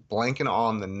blanking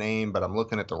on the name, but I'm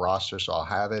looking at the roster, so I'll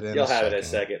have it in You'll have it in a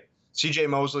second. C.J.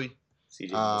 Mosley.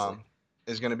 Mosley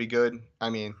is going to be good. I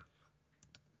mean,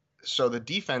 so the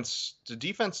defense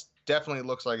definitely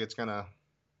looks like it's going to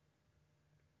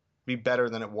be better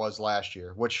than it was last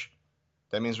year, which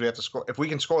that means we have to score. If we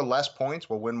can score less points,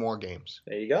 we'll win more games.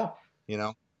 There you go. You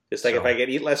know? Just like if I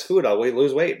eat less food, I'll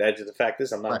lose weight. The fact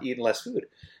is, I'm not eating less food.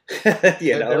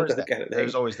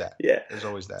 There's always that. Yeah. There's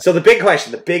always that. So the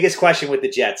biggest question with the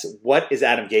Jets, what is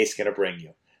Adam Gase going to bring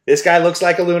you? This guy looks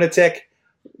like a lunatic.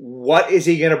 What is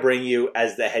he going to bring you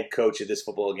as the head coach of this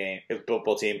football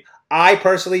team? I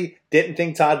personally didn't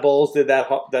think Todd Bowles did that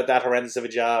horrendous of a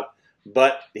job,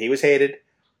 but he was hated.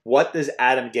 What does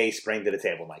Adam Gase bring to the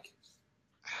table, Mike?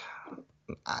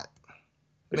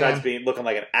 Besides looking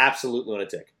like an absolute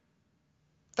lunatic.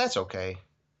 That's okay.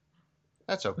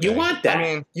 You want that. I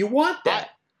mean, you want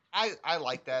that. I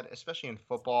like that, especially in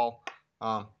football.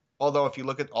 Although if you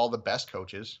look at all the best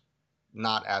coaches,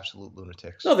 not absolute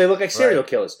lunatics. No, they look like serial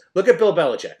killers. Look at Bill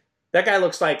Belichick. That guy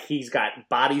looks like he's got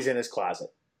bodies in his closet.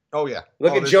 Oh yeah.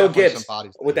 Look at Joe Gibbs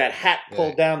with that hat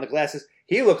pulled down, the glasses.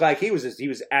 He looked like he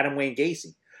was Adam Wayne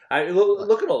Gacy.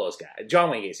 Look at all those guys. John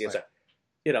Wayne Gacy.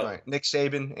 Nick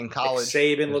Saban in college.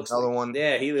 Nick Saban looks another one.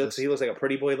 Yeah, he looks like a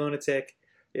pretty boy lunatic.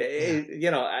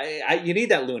 Yeah. You need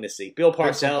that lunacy. Bill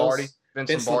Parcells.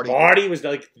 Vince Lombardi was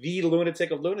like the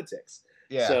lunatic of lunatics.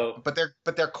 Yeah. But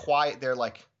they're quiet. They're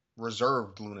like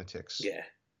reserved lunatics. Yeah.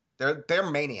 They're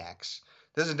maniacs.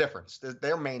 There's a difference.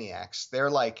 They're maniacs.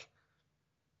 They're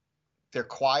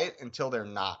quiet until they're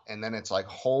not, and then it's like,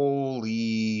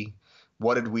 holy,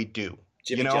 what did we do?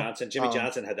 Jimmy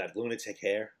Johnson had that lunatic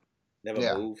hair. Never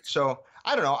moved. So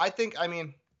I don't know. I think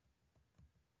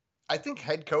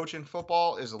head coach in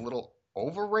football is a little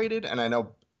overrated, and I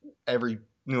know every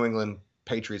New England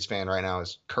Patriots fan right now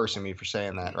is cursing me for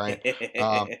saying that, right? I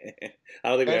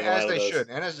don't think we have a lot of those.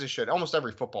 As they should. Almost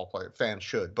every football fan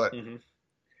should, but. Mm-hmm.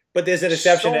 But there's an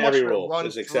exception to every rule.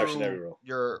 There's an exception to every rule.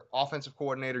 Your offensive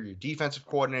coordinator, your defensive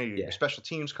coordinator, your special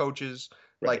teams coaches,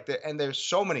 and there's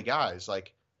so many guys.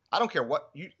 Like, I don't care what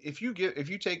if you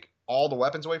take all the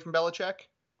weapons away from Belichick,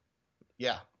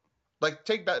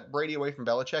 take Brady away from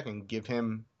Belichick and give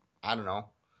him, I don't know,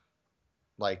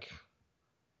 like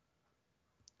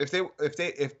if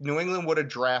New England would have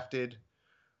drafted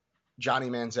Johnny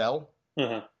Manziel,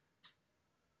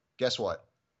 guess what?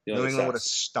 New England would have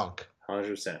stunk.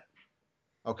 100%.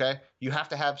 Okay? You have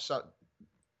to have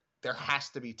there has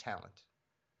to be talent.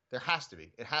 There has to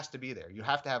be. It has to be there. You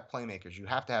have to have playmakers. You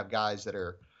have to have guys that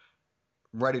are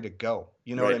ready to go.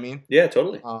 You know what I mean? Yeah,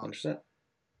 totally. 100%.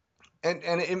 And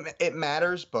it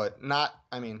matters, but not,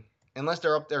 I mean, unless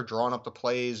they're up there drawing up the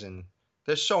plays, and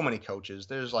there's so many coaches.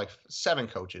 There's like 7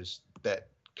 coaches that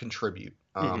contribute.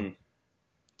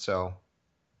 So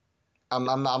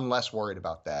I'm less worried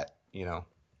about that, you know.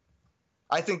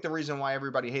 I think the reason why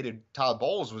everybody hated Todd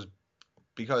Bowles was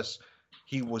because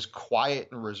he was quiet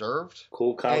and reserved,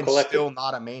 cool, calm, and collected, still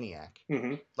not a maniac.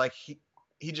 Mm-hmm. Like he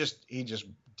just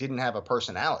didn't have a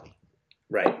personality,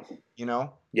 right? You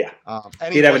know, yeah.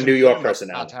 And he'd have a New York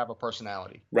personality, not to have a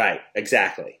personality, right?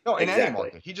 Exactly. No, in any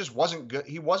market, he just wasn't good.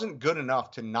 He wasn't good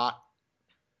enough to not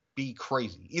be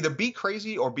crazy. Either be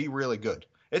crazy or be really good.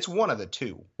 It's one of the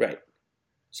two, right?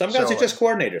 Some guys are just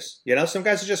coordinators. You know, some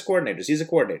guys are just coordinators. He's a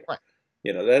coordinator, right?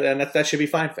 You know, that should be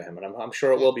fine for him, and I'm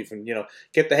sure it will be. From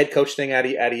get the head coach thing out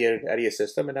of your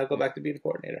system, and now go back to being a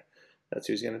coordinator. That's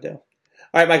what he's going to do. All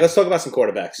right, Mike. Let's talk about some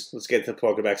quarterbacks. Let's get into the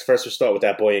quarterbacks. First, we'll start with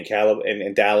that boy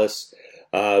in Dallas,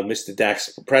 Mr. Dak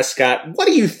Prescott. What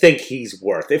do you think he's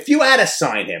worth? If you had to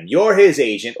sign him, you're his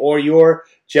agent or you're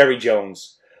Jerry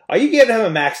Jones. Are you giving him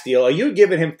a max deal? Are you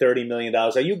giving him $30 million?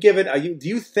 Do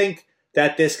you think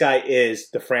that this guy is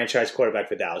the franchise quarterback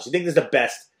for Dallas? You think this is the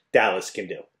best Dallas can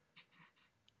do?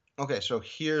 Okay, so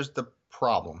here's the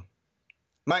problem.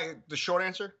 The short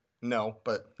answer, no,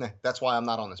 but that's why I'm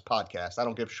not on this podcast. I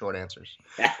don't give short answers.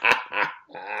 Good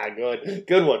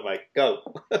one, Mike. Go.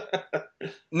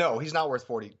 No, he's not worth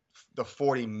the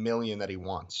 $40 million that he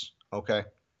wants. Okay.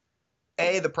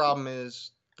 The problem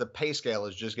is the pay scale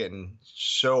is just getting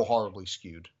so horribly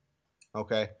skewed.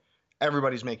 Okay,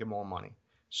 everybody's making more money,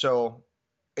 so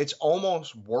it's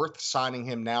almost worth signing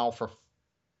him now for.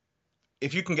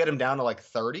 If you can get him down to like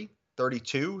 30,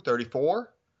 32,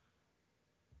 34,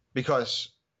 because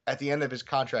at the end of his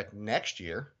contract next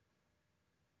year,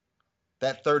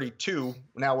 that 32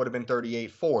 now would have been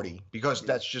 38.40 because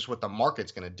that's just what the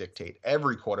market's going to dictate.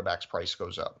 Every quarterback's price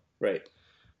goes up. Right.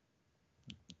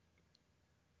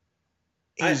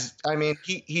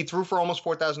 He threw for almost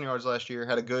 4,000 yards last year,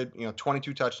 had a good,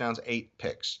 22 touchdowns, 8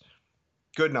 picks.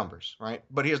 Good numbers, right?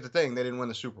 But here's the thing. They didn't win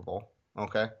the Super Bowl,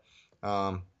 okay?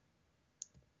 Were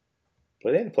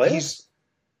they in the playoffs?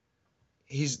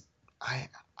 I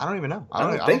don't even know.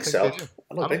 I don't think so.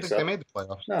 I don't think they made the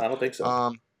playoffs. No, I don't think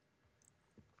so.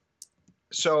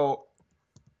 So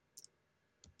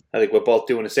I think we're both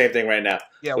doing the same thing right now.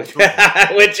 Yeah, we're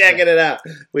checking it out.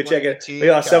 We're checking.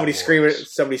 Somebody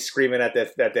screaming at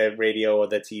the radio or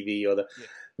the TV or the. Yeah.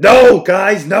 No,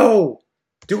 guys, no.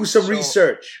 Do some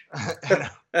research.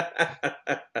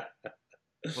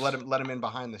 Let him in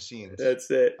behind the scenes.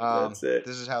 That's it. That's it.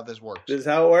 This is how this works. This is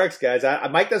how it works, guys.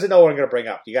 Mike doesn't know what I'm going to bring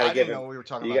up. You got to give him. I didn't know we were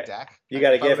talking about Dak. You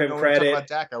got to give him credit. About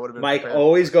Dak, I would have been Mike prepared.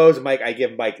 Always goes. Mike, I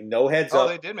give Mike no heads up. Oh,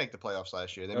 they did make the playoffs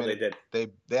last year. They did.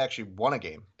 They actually won a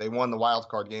game. They won the wild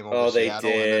card game over Seattle,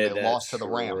 and then they lost to the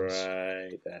Rams.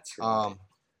 Right. That's right.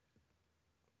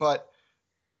 But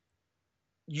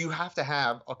you have to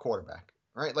have a quarterback,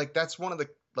 right? Like that's one of the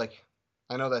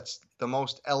I know that's the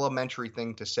most elementary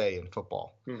thing to say in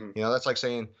football. Mm-hmm. That's like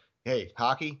saying, hey,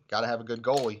 hockey, got to have a good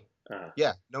goalie.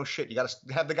 Yeah, no shit. You got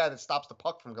to have the guy that stops the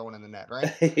puck from going in the net,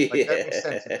 right? That makes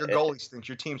sense. If your goalie stinks,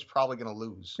 your team's probably going to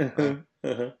lose. Right?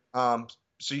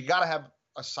 So you got to have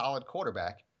a solid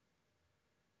quarterback.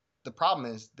 The problem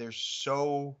is there's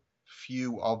so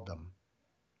few of them.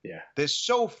 Yeah. There's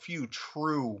so few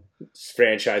true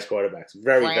franchise quarterbacks.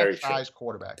 Very, very true. Franchise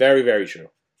quarterbacks. Very, very true.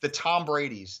 The Tom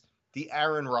Brady's. The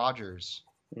Aaron Rodgers.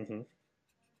 Mm-hmm.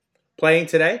 Playing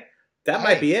today? That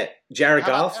might be it. Jared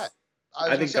Goff.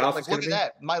 I think Goff is look at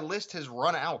that. My list has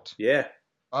run out. Yeah.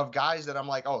 Of guys that I'm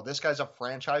like, oh, this guy's a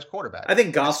franchise quarterback. I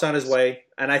think Goff's on his way,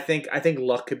 and I think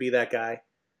Luck could be that guy.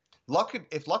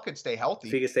 If Luck could stay healthy.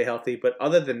 If he could stay healthy. But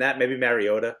other than that, maybe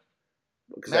Mariota.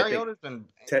 Because Mariota's been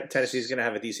Tennessee's going to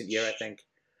have a decent year, I think.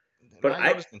 But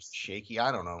Mariota's been shaky.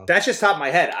 I don't know. That's just top of my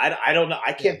head. I don't know.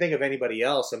 I can't think of anybody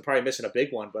else. I'm probably missing a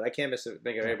big one, but I can't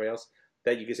think of anybody else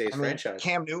that you could say is franchise.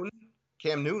 Cam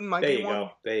Newton might be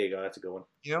one. There you go. That's a good one.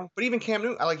 But even Cam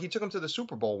Newton, he took him to the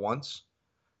Super Bowl once,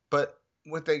 but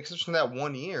with the exception of that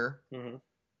 1 year,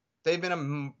 they've been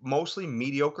a mostly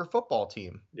mediocre football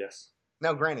team. Yes.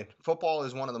 Now, granted, football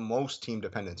is one of the most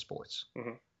team-dependent sports.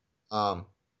 In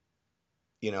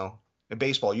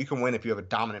baseball, you can win if you have a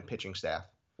dominant pitching staff.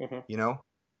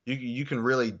 You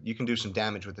can do some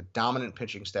damage with a dominant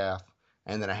pitching staff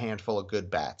and then a handful of good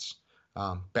bats.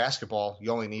 Basketball,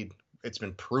 it's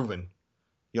been proven,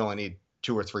 you only need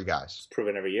 2 or 3 guys. It's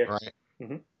proven every year. Right?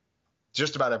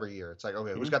 Just about every year. It's like,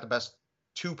 okay, who's got the best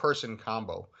 2-person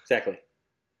combo? Exactly.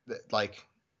 That's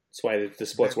why the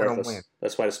sport's worthless.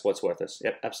 That's why the sport's worthless.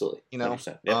 Yep, absolutely.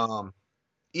 100%. Yep.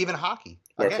 Even hockey.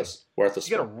 Worthless. If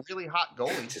you get a really hot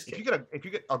goalie, if you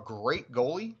get a great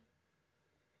goalie,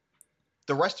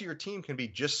 the rest of your team can be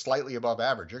just slightly above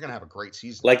average. You're going to have a great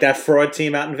season. Like that fraud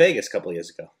team out in Vegas a couple of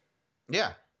years ago.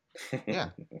 Yeah.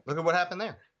 Yeah. Look at what happened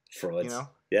there. Frauds.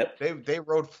 Yep. They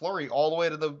rode Fleury all the way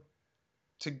to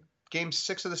Game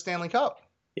 6 of the Stanley Cup.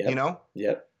 Yep.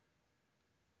 Yep.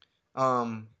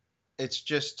 It's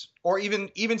just, or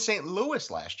even St.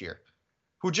 Louis last year,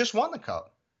 who just won the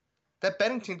Cup. That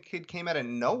Bennington kid came out of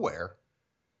nowhere,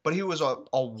 but he was a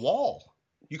wall.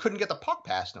 You couldn't get the puck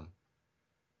past him.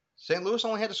 St. Louis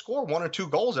only had to score 1 or 2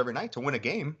 goals every night to win a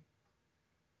game.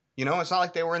 It's not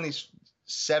like they were in these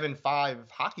 7-5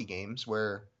 hockey games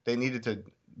where they needed to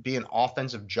be an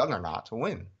offensive juggernaut to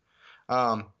win.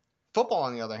 Football,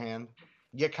 on the other hand,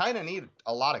 you kind of need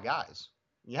a lot of guys.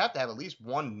 You have to have at least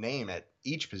one name at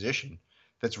each position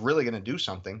that's really going to do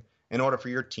something in order for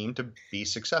your team to be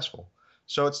successful.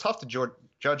 So it's tough to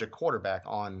judge a quarterback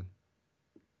on,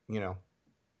 who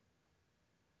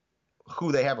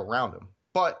they have around him.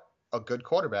 But a good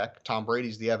quarterback, Tom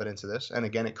Brady's the evidence of this. And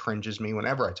again, it cringes me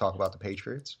whenever I talk about the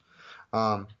Patriots.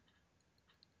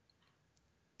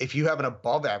 If you have an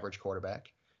above average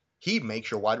quarterback, he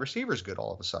makes your wide receivers good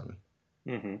all of a sudden.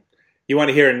 Mm-hmm. You want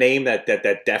to hear a name that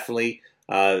definitely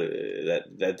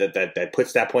that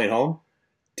puts that point home?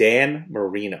 Dan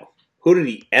Marino. Who did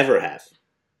he ever have?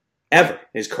 Ever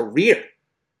in his career?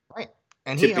 Right.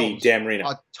 And he owns Dan Marino.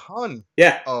 A ton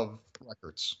of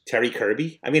records. Terry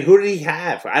Kirby. I mean, who did he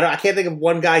have? I can't think of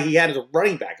one guy he had as a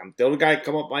running back. The only guy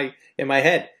come up in my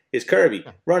head is Kirby,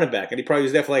 running back, and he probably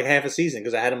was there for like half a season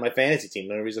because I had him on my fantasy team.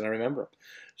 The only reason I remember him.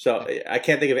 So I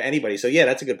can't think of anybody. So yeah,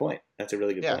 that's a good point. That's a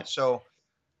really good point. So,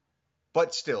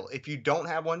 but still, if you don't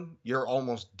have one, you're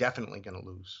almost definitely going to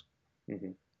lose.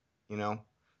 You know,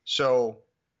 so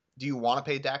do you want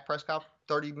to pay Dak Prescott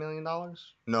 $30 million?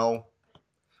 No,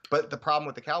 but the problem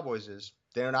with the Cowboys is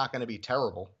they're not going to be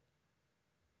terrible.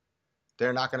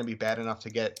 They're not going to be bad enough to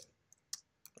get,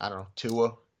 I don't know,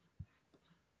 Tua.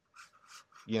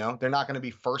 You know, they're not going to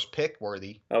be first pick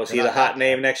worthy. Oh, is he the hot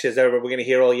name next year? Is that what we're going to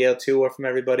hear all year Tua from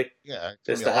everybody? Yeah,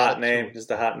 just the hot name. Just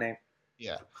the hot name.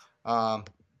 Yeah.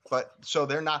 But so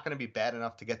they're not going to be bad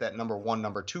enough to get that number 1,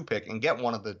 number 2 pick and get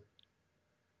one of the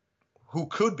who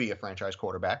could be a franchise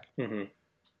quarterback. Mm-hmm.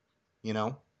 You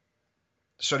know,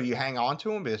 so do you hang on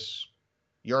to him because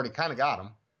you already kind of got him,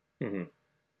 mm-hmm.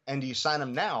 and do you sign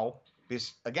him now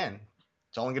because again,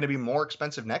 it's only going to be more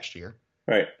expensive next year,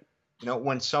 right? You know,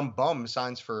 when some bum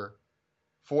signs for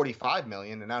 $45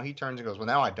 million and now he turns and goes, well,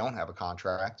 now I don't have a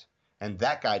contract, and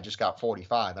that guy just got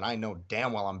 45, and I know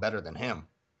damn well I'm better than him,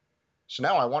 so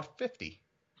now I want 50.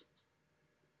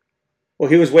 Well,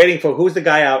 he was waiting for who's the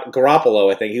guy out?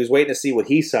 Garoppolo, I think. He was waiting to see what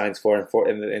he signs for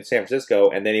in San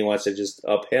Francisco, and then he wants to just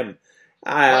up him.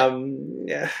 I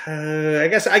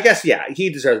guess, yeah, he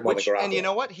deserves more than Garoppolo. And you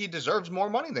know what? He deserves more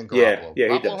money than Garoppolo. Yeah,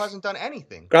 Garoppolo hasn't done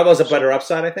anything. Garoppolo's a better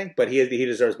upside, I think, but he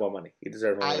deserves more money. He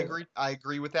deserves more money. I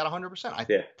agree with that 100%. I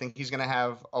think he's going to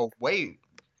have the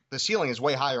ceiling is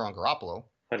way higher on Garoppolo.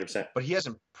 100%. But he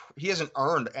hasn't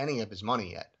earned any of his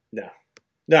money yet.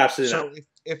 No, absolutely not. So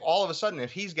if all of a sudden,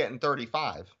 if he's getting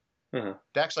 35,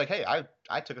 Dak's like, hey,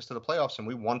 I took us to the playoffs and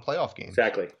we won playoff games.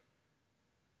 Exactly.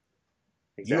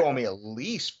 You owe me at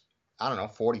least, I don't know,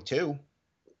 42.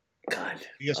 God,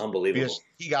 unbelievable. Because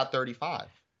he got 35.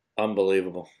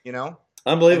 Unbelievable. You know?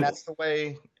 Unbelievable. And that's the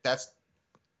way, that's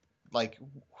like,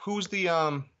 who was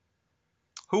the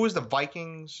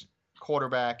Vikings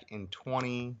quarterback in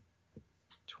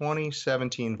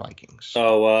 2017 Vikings?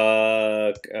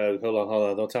 Oh, hold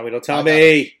on. Don't tell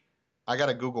me. I got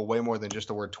to Google way more than just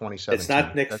the word 2017. It's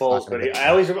not Nick Foles, but I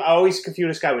always confuse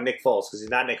this guy with Nick Foles because he's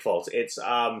not Nick Foles. It's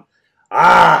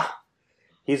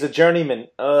he's a journeyman.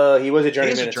 He was a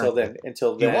journeyman until then.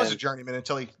 He was a journeyman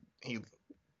until he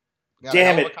got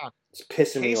damn it! It's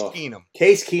pissing me off.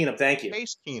 Case Keenum, thank you.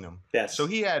 Case Keenum. Yes. So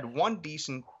he had one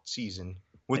decent season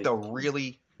with a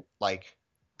really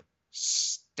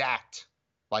stacked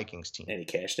Vikings team, and he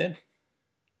cashed in.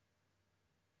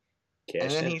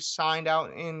 And then he signed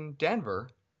out in Denver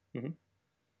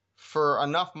for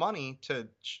enough money to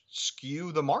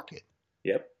skew the market.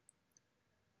 Yep.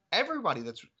 Everybody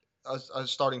that's a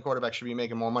starting quarterback should be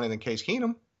making more money than Case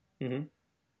Keenum. Mm-hmm.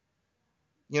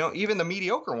 You know, even the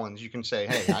mediocre ones, you can say,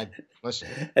 hey, listen.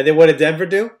 And then what did Denver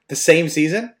do? The same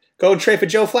season? Go and trade for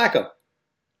Joe Flacco.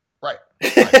 Right.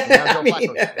 And now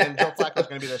Joe Flacco's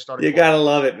going to be their starting quarterback. You got to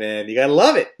love it, man. You got to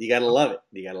love it.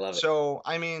 So,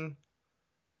 I mean,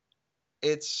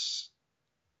 it's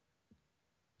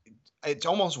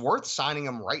almost worth signing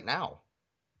him right now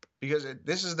because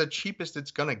this is the cheapest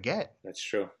it's going to get. That's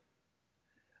true.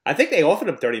 I think they offered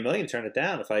him $30 million to turn it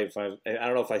down. I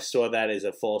don't know if I saw that as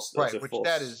a false. Right,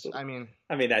 that is. I mean,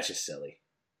 that's just silly.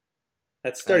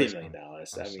 That's $30 million. I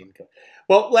mean,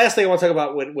 well, last thing I want to talk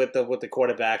about with the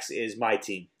quarterbacks is my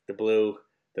team: the blue,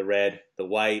 the red, the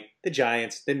white, the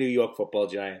Giants, the New York Football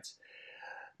Giants.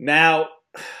 Now,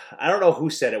 I don't know who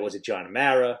said it. Was it John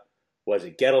Mara? Was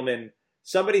it Gettleman?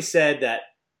 Somebody said that.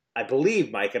 I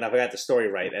believe, Mike, and if I got the story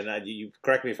right, and you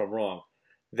correct me if I'm wrong,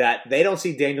 that they don't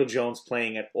see Daniel Jones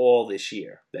playing at all this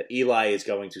year. That Eli is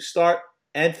going to start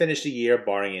and finish the year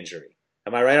barring injury.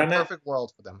 Am I right on that? In a perfect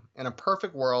world for them. In a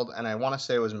perfect world, and I want to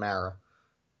say it was Mara.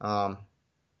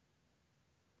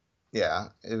 Yeah,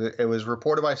 it was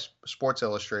reported by Sports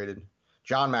Illustrated.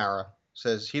 John Mara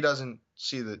says he doesn't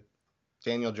see that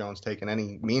Daniel Jones taking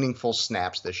any meaningful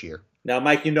snaps this year. Now,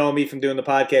 Mike, you know me from doing the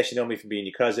podcast. You know me from being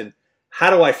your cousin. How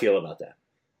do I feel about that?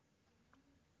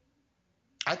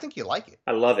 I think you like it.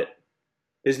 I love it.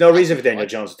 There's no reason for Daniel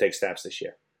Jones to take snaps this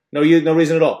year. No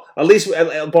reason at all. At least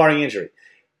barring injury.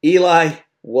 Eli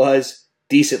was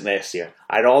decent last year.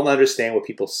 I don't understand what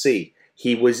people see.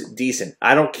 He was decent.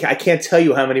 I can't tell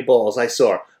you how many balls I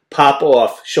saw pop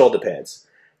off shoulder pads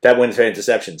that went for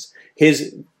interceptions.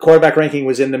 His quarterback ranking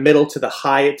was in the middle to the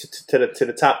high to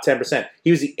the top 10%.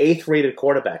 He was the 8th rated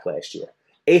quarterback last year.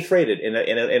 8th rated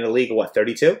in a league of what,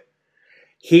 32?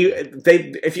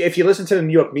 If you listen to the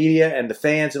New York media and the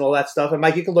fans and all that stuff, and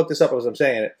Mike, you can look this up as I'm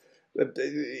saying it.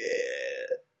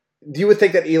 You would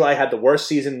think that Eli had the worst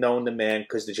season known to man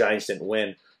because the Giants didn't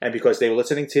win, and because they were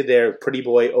listening to their pretty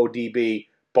boy ODB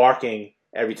barking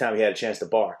every time he had a chance to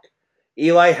bark.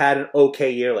 Eli had an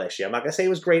okay year last year. I'm not gonna say it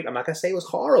was great. I'm not gonna say it was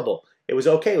horrible. It was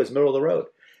okay. It was middle of the road.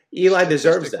 Eli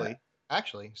deserves that.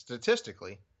 Actually,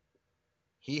 statistically,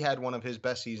 he had one of his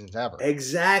best seasons ever.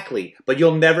 Exactly. But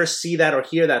you'll never see that or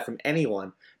hear that from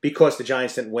anyone because the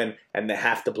Giants didn't win, and they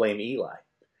have to blame Eli.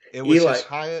 It was his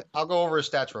high. I'll go over his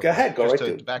stats real quick. Go ahead. Go right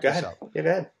to to back go this ahead. up. Yeah, go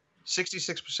ahead.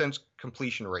 66%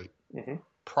 completion rate. Mm-hmm.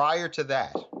 Prior to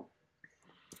that,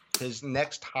 his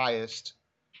next highest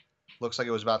looks like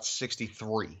it was about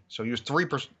 63. So he was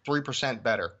 3%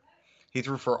 better. He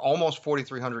threw for almost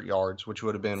 4,300 yards, which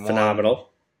would have been phenomenal.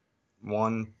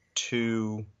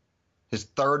 His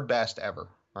third best ever,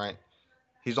 right?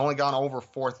 He's only gone over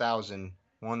 4,000,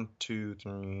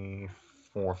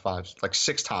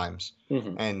 6 times.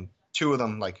 Mm-hmm. And 2 of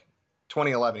them, like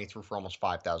 2011, he threw for almost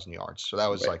 5,000 yards. So that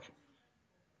was right.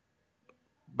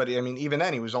 But I mean, even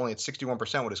then, he was only at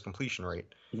 61% with his completion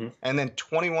rate. Mm-hmm. And then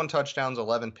 21 touchdowns,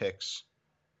 11 picks.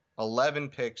 11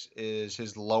 picks is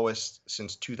his lowest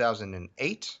since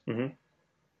 2008. Mm-hmm.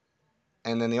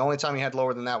 And then the only time he had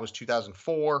lower than that was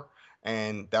 2004.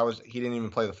 And he didn't even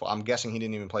play I'm guessing he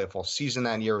didn't even play a full season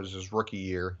that year. It was his rookie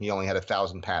year. He only had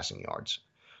 1,000 passing yards.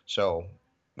 So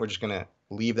we're just going to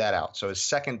leave that out. So his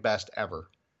second best ever.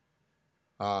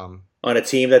 On a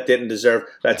team that didn't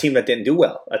team that didn't do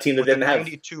well, a team that didn't have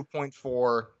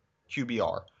 92.4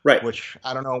 QBR. Right. Which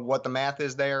I don't know what the math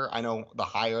is there. I know the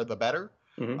higher the better.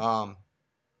 Mm-hmm.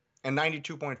 And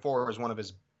 92.4 is one of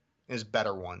his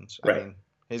better ones. Right. I mean,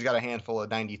 he's got a handful of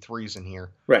 93s in here.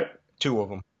 Right. 2 of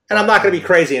them. And I'm not going to be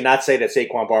crazy and not say that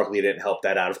Saquon Barkley didn't help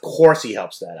that out. Of course he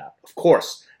helps that out. Of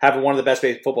course. Having one of the best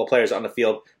football players on the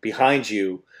field behind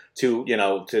you to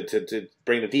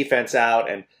bring the defense out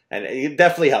and it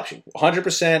definitely helps you.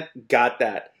 100% got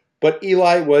that. But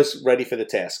Eli was ready for the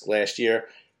task last year.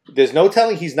 There's no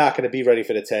telling he's not going to be ready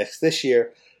for the task this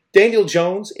year. Daniel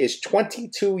Jones is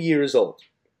 22 years old.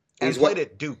 And played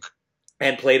at Duke.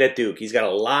 And played at Duke. He's got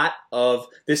a lot of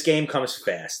 – this game comes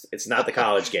fast. It's not the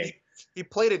college game. He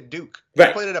played at Duke. Right.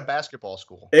 He played at a basketball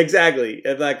school. Exactly.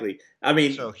 I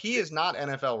mean – so he is not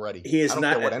NFL ready. He is I don't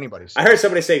not. care what anybody says. I heard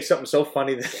somebody say something so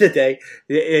funny the other day.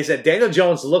 Is that Daniel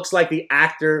Jones looks like the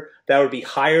actor that would be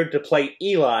hired to play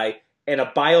Eli in a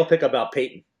biopic about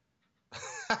Peyton.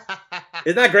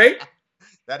 Isn't that great?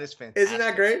 That is fantastic. Isn't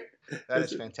that great? That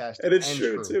is fantastic. And it's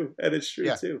true, too. And it's true,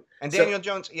 too. And Daniel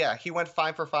Jones, he went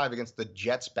 5 for 5 against the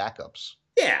Jets backups.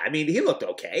 Yeah, I mean, he looked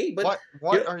okay. But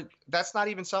that's not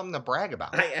even something to brag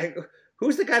about.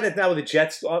 Who's the guy that's now with the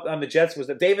Jets? On the Jets was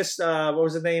the Davis. What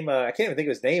was his name? I can't even think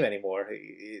of his name anymore.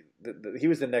 He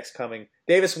was the next coming.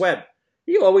 Davis Webb.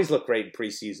 He always looked great in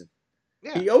preseason.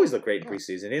 Yeah. He always looked great in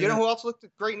preseason. You know who else looked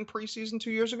great in preseason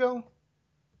 2 years ago?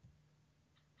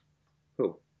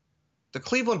 Who? The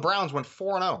Cleveland Browns went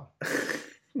 4-0.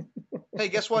 Hey,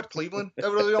 guess what, Cleveland?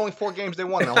 That were the only 4 games they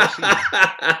won the whole season.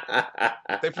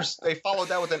 They followed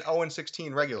that with an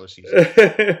 0-16 regular season.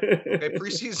 Okay,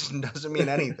 preseason doesn't mean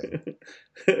anything.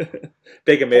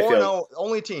 Baker Mayfield. 4-0,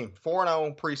 only team.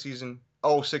 4-0 preseason,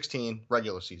 0-16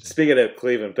 regular season. Speaking of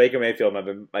Cleveland, Baker Mayfield might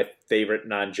be my favorite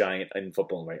non-Giant in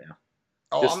football right now.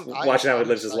 Watching how he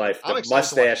lives his life. The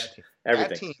mustache, everything.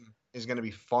 That team is going to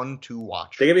be fun to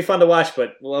watch. They're going to be fun to watch,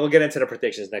 but we'll get into the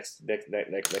predictions next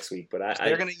week. But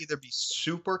they're going to either be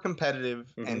super competitive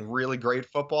and really great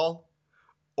football,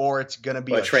 or it's going to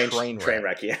be a train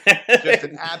wreck. Yeah, just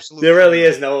an absolute. There really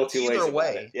is no two ways. Either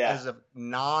way, yeah. As a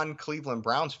non-Cleveland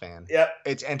Browns fan,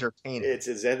 it's entertaining. It's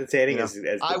as entertaining as the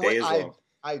day is long.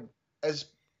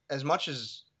 As much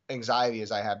as anxiety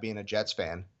as I have being a Jets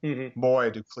fan,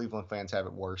 boy, do Cleveland fans have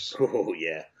it worse. Oh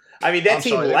yeah. I mean, that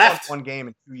team left. They won 1 game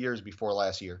in 2 years before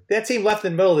last year. That team left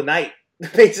in the middle of the night,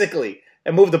 basically,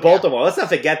 and moved to Baltimore. Let's not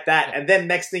forget that. And then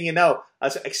next thing you know,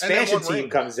 an expansion team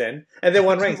comes in, and then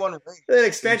one ring. Then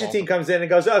expansion team comes in and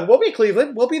goes, "Oh, we'll be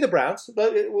Cleveland. We'll be the Browns."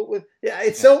 But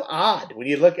it's so odd when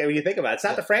you think about it. It's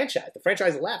not the franchise. The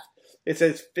franchise left. It's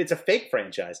a fake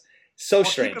franchise. So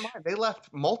strange. Keep in mind, they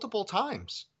left multiple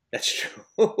times. That's true.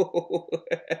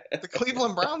 The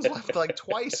Cleveland Browns left like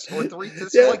twice or 3.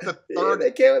 This is like the third.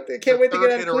 They can't wait to get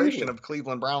out of iteration of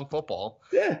Cleveland Brown football.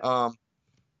 Yeah.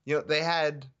 They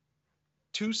had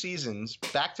 2 seasons,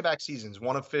 back-to-back seasons,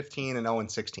 one of 15 and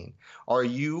 0-16. Are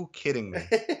you kidding me?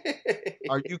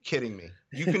 Are you kidding me?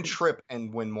 You can trip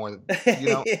and win more.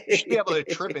 You should be able to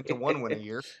trip into 1 win a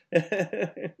year.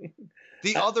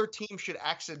 The other team should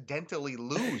accidentally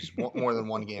lose more than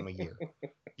 1 game a year.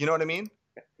 You know what I mean?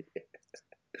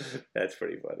 That's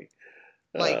pretty funny.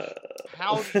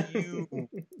 How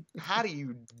do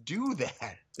you do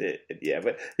that? Yeah,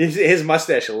 but his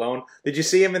mustache alone. Did you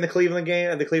see him in the Cleveland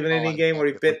game, the Cleveland Indian game, where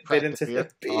he bit into the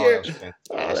beer?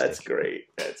 That's great.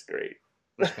 That's great.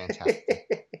 That's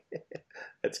fantastic.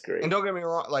 That's great. And don't get me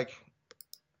wrong,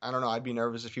 I don't know, I'd be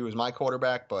nervous if he was my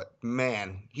quarterback, but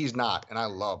man, he's not, and I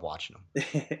love watching him.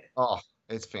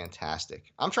 It's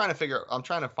fantastic. I'm trying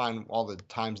to find all the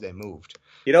times they moved.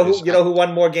 You know who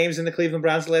won more games than the Cleveland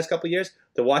Browns the last couple of years?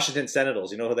 The Washington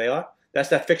Senators. You know who they are? That's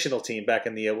that fictional team back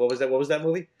in the what was that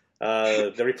movie?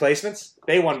 The Replacements.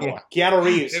 They won more. Yeah. Keanu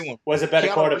Reeves was a better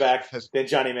quarterback than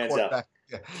Johnny Manziel.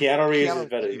 Yeah. Keanu Reeves is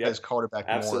better. His quarterback.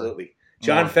 Absolutely.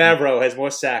 John Favreau has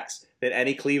more sacks than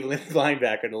any Cleveland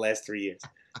linebacker in the last 3 years.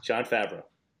 John Favreau.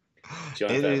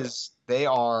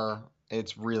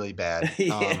 It's really bad.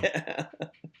 Yeah.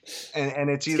 And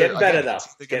it's It's getting better though.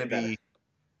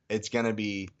 It's gonna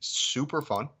be super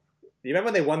fun. You remember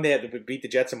when they won to beat the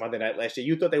Jets on Monday night last year?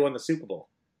 You thought they won the Super Bowl.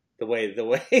 The way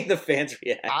the fans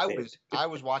reacted. I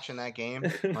was watching that game,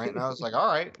 right? And I was like, all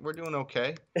right, we're doing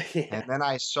okay. Yeah. And then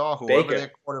I saw whoever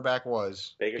their quarterback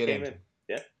was Baker came in.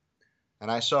 Yeah. And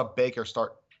I saw Baker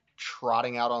start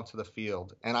trotting out onto the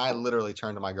field. And I literally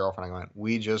turned to my girlfriend and I went,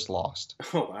 we just lost.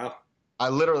 Oh, wow. I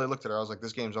literally looked at her. I was like,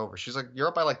 this game's over. She's like, you're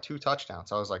up by like 2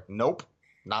 touchdowns. I was like, nope,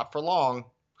 not for long.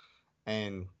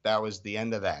 And that was the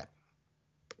end of that.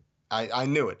 I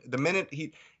knew it. The minute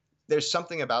there's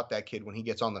something about that kid when he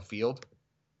gets on the field,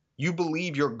 you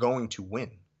believe you're going to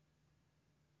win.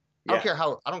 Yeah.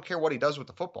 I don't care what he does with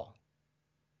the football.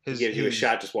 He gives you a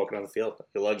shot just walking on the field.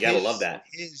 You gotta love that.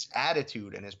 His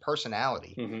attitude and his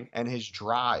personality and his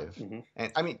drive. Mm-hmm.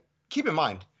 And I mean, keep in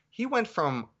mind, he went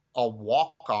from a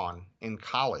walk-on in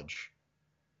college.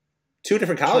 2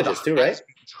 different colleges too, right?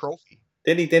 Trophy.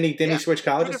 Didn't he switch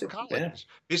colleges? 2 different colleges.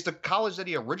 Yeah. Because the college that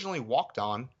he originally walked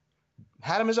on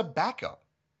had him as a backup.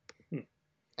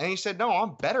 And he said, no,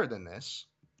 I'm better than this.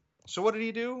 So what did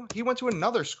he do? He went to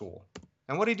another school.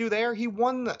 And what did he do there? He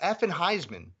won the effing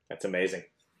Heisman. That's amazing.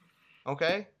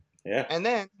 Okay? Yeah. And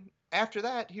then after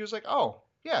that, he was like, oh,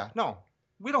 yeah, no,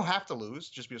 we don't have to lose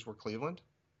just because we're Cleveland.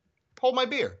 Hold my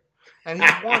beer. And he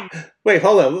won. Wait,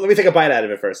 hold on. Let me take a bite out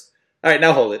of it first. All right,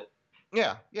 now hold it.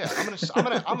 Yeah.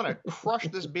 I'm gonna crush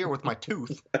this beer with my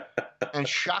tooth and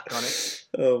shotgun it.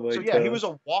 Oh my God. So yeah, he was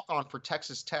a walk-on for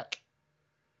Texas Tech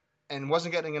and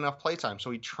wasn't getting enough playtime, so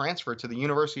he transferred to the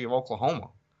University of Oklahoma.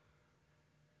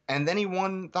 And then he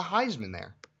won the Heisman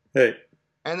there. Hey.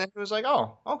 And then he was like,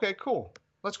 "Oh, okay, cool.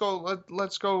 Let's go.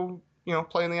 Let's go.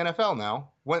 Play in the NFL now."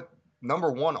 Went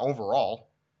number 1 overall.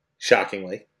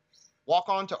 Shockingly. Walk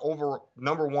on to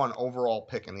number 1 overall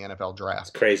pick in the NFL draft.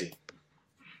 It's crazy.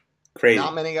 Crazy.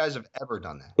 Not many guys have ever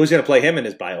done that. Who's going to play him in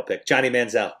his biopic? Johnny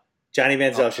Manziel. Johnny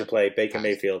Manziel should play Baker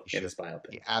Mayfield in his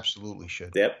biopic. He absolutely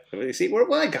should. Yep. See, we're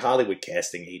like Hollywood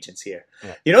casting agents here.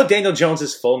 Yeah. You know what Daniel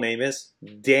Jones' full name is?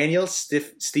 Daniel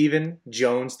Stephen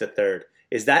Jones III.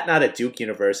 Is that not a Duke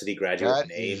University graduate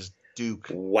name? Is Duke.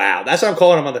 Wow. That's what I'm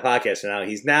calling him on the podcast now.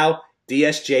 He's now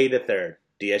DSJ III.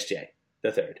 DSJ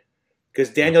III. Because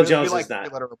Daniel Jones is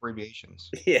not. Letter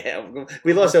abbreviations. Yeah.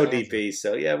 We lost ODB.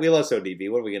 So, yeah, we lost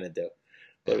ODB. What are we going to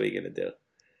do?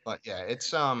 But, yeah, it's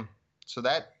so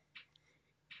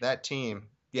that team,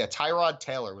 yeah, Tyrod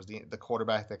Taylor was the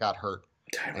quarterback that got hurt.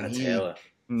 Tyrod Taylor.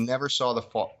 Never saw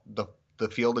the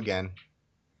field again.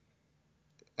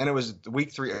 And it was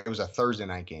week 3. It was a Thursday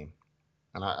night game.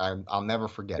 And I'll never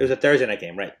forget it. It was a Thursday night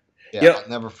game, right. Yeah, I'll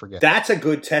never forget. That's a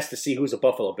good test to see who's a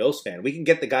Buffalo Bills fan. We can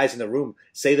get the guys in the room,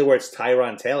 say the words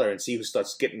Tyrod Taylor, and see who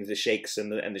starts getting the shakes and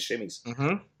the shimmies.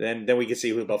 Mm-hmm. Then we can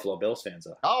see who the Buffalo Bills fans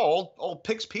are. Oh, old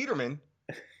Pix Peterman.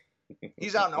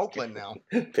 He's out in Oakland now.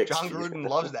 John Gruden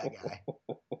loves that guy.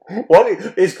 What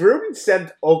is Gruden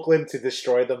sent Oakland to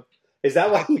destroy them? Is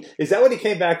that what he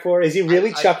came back for? Is he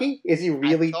really Chucky? Is he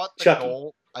really Chucky?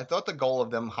 I thought the goal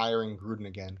of them hiring Gruden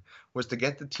again was to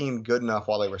get the team good enough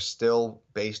while they were still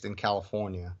based in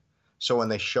California. So when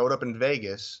they showed up in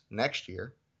Vegas next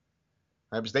year,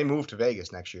 right, because they moved to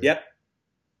Vegas next year. Yep.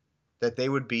 That they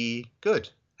would be good.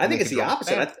 I think it's the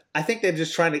opposite. I think they're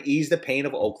just trying to ease the pain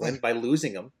of Oakland by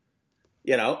losing them.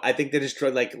 I think they're just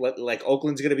trying, like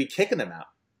Oakland's going to be kicking them out.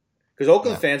 Because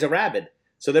Oakland fans are rabid.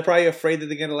 So they're probably afraid that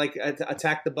they're going to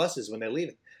attack the buses when they're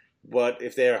leaving. But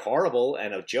if they're horrible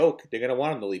and a joke, they're going to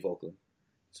want them to leave Oakland.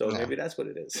 So maybe that's what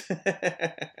it is.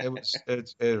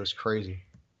 It was crazy.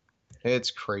 It's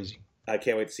crazy. I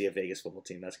can't wait to see a Vegas football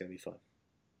team. That's going to be fun.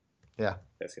 Yeah.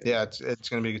 It's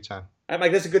going to be a good time. All right,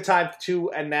 Mike, this is a good time to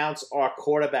announce our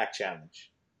quarterback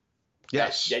challenge.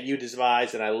 Yes. That you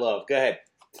devised and I love. Go ahead.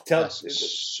 Tell us.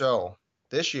 So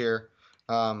this year,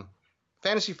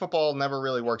 fantasy football never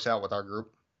really works out with our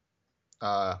group.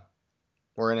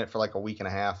 We're in it for like a week and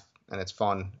a half. And it's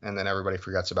fun, and then everybody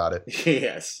forgets about it.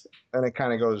 Yes. And it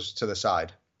kind of goes to the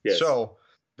side. Yes. So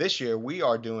this year we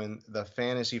are doing the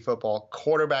Fantasy Football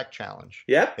Quarterback Challenge.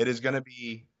 Yep. It is going to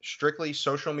be strictly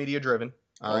social media driven.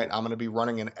 All right. I'm going to be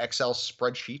running an Excel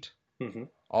spreadsheet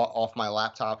off my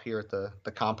laptop here at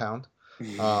the compound.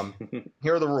 Here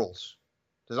are the rules.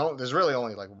 There's really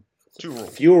only like 2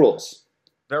 rules. Few rules.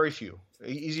 Very few.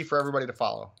 Easy for everybody to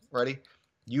follow. Ready?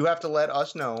 You have to let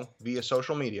us know via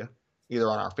social media, either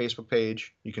on our Facebook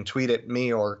page. You can tweet at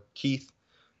me or Keith,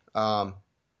 or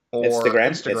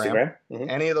Instagram. Mm-hmm.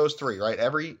 Any of those 3, right?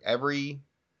 Every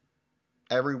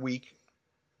week,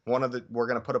 we're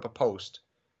going to put up a post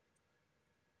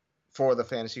for the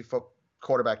fantasy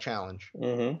quarterback challenge.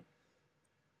 Mm-hmm.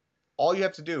 All you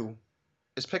have to do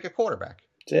is pick a quarterback.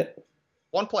 That's it.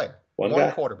 One player. One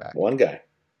guy. Quarterback. One guy.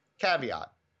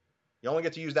 Caveat. You only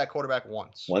get to use that quarterback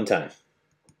once. One time.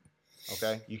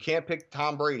 Okay? You can't pick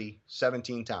Tom Brady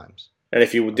 17 times. And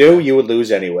if you do, you would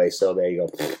lose anyway. So there you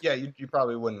go. Yeah, you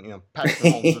probably wouldn't. Patrick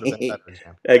Mahomes would have been a better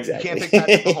example. Exactly. You can't pick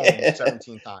Patrick Mahomes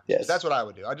 17 times. Yes. That's what I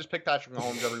would do. I just pick Patrick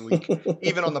Mahomes every week,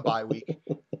 even on the bye week.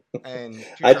 And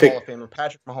future Hall of Famer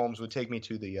Patrick Mahomes would take me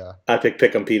to the. I pick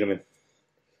Pick'em Peterman.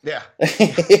 Yeah.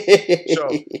 So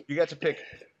you get to pick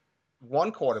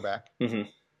one quarterback. Mm-hmm.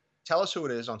 Tell us who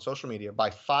it is on social media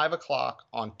by 5 o'clock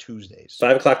on Tuesdays.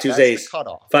 5 o'clock Tuesdays. That's the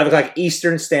cutoff. 5 o'clock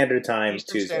Eastern Standard Time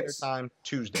Eastern Tuesdays. Standard Time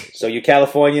Tuesdays. So you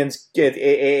Californians,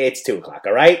 it's 2 o'clock.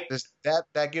 All right.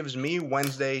 That gives me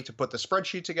Wednesday to put the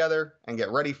spreadsheet together and get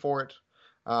ready for it.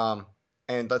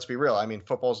 And let's be real. I mean,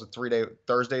 football's a 3-day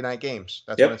Thursday night games.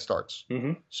 That's when it starts.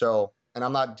 Mm-hmm. So, and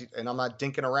I'm not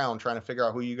dinking around trying to figure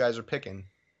out who you guys are picking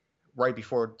right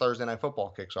before Thursday night football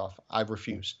kicks off. I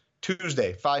refuse.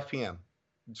 Tuesday, 5 p.m.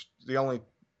 It's the only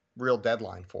real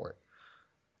deadline for it.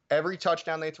 Every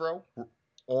touchdown they throw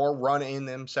or run in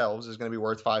themselves is going to be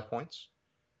worth 5 points.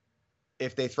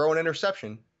 If they throw an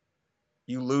interception,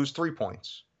 you lose 3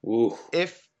 points. Ooh.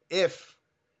 If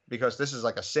because this is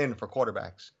like a sin for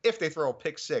quarterbacks, if they throw a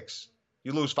pick 6,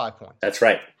 you lose 5 points. That's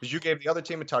right. Because you gave the other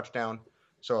team a touchdown,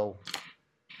 so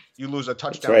you lose a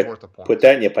touchdown worth of points. Put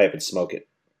that in your pipe and smoke it.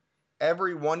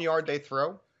 Every 1 yard they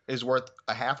throw is worth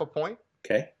a half a point.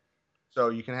 Okay. So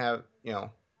you can have, a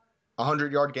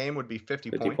 100-yard game would be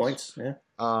 50 points. 50 points,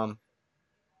 yeah.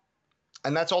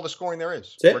 And that's all the scoring there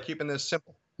is. That's it. We're keeping this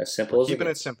simple. As simple as keeping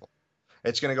it simple.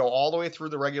 It's going to go all the way through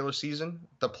the regular season.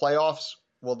 The playoffs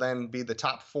will then be the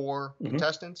top 4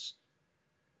 contestants.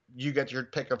 You get your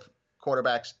pick of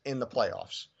quarterbacks in the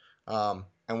playoffs. And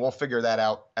we'll figure that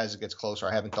out as it gets closer.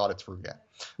 I haven't thought it through yet.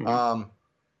 Mm-hmm.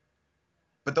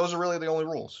 But those are really the only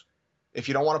rules. If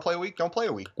you don't want to play a week, don't play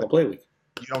a week. Don't play a week.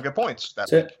 You don't get points that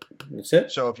That's week. That's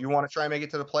it. So if you want to try and make it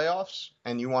to the playoffs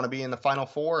and you want to be in the Final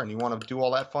Four and you want to do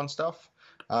all that fun stuff,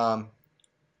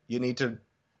 you need to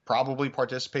probably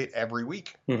participate every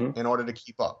week in order to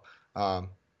keep up. And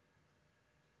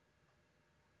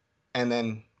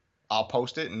then I'll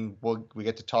post it and we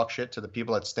get to talk shit to the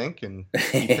people that stink and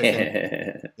keep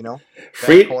picking,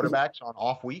 Free quarterbacks on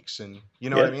off weeks and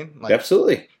what I mean? Like,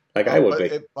 absolutely. Like I would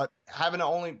be. But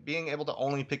being able to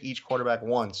only pick each quarterback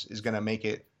once is going to make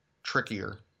it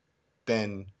trickier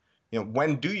than,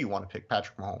 when do you want to pick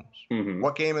Patrick Mahomes? Mm-hmm.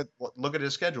 What game? Look at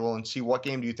his schedule and see what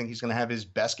game do you think he's going to have his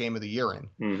best game of the year in.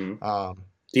 Mm-hmm.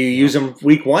 Do you use him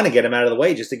week 1 to get him out of the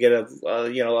way just to get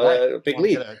a big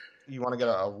lead? You want to get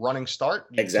a running start?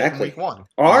 Exactly. Week 1.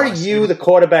 Are you the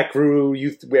quarterback guru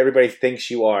everybody thinks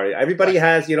you are? Everybody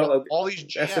has, all these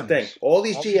GMs. That's the thing. All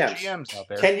these GMs out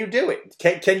there. Can you do it?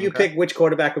 Can you pick which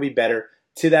quarterback will be better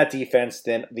to that defense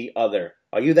than the other?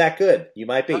 Are you that good? You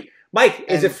might be. Mike,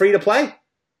 is it free to play?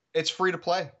 It's free to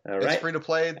play. All right. It's free to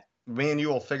play. Me and you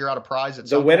will figure out a prize at the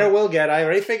some winner point. will get. I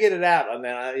already figured it out. And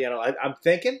then I'm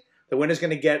thinking the winner's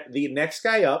going to get the next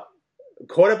guy up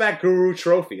quarterback guru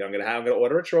trophy. I'm going to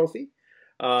order a trophy.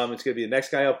 It's going to be the next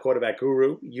guy up, quarterback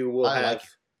guru. You will have. Like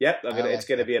yep, it's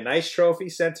going to be a nice trophy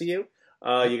sent to you.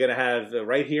 You're going to have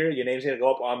right here. Your name's going to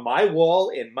go up on my wall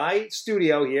in my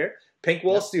studio here, Pink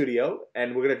Wall Studio,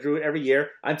 and we're going to do it every year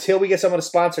until we get someone to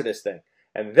sponsor this thing,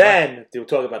 and then we'll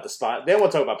talk about the spot. Then we'll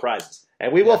talk about prizes,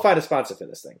 and we will find a sponsor for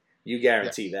this thing. You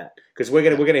guarantee that because we're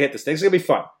gonna hit this thing. It's gonna be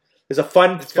fun. It's a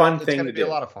fun thing to do. It's gonna be a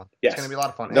lot of fun. Yes. It's gonna be a lot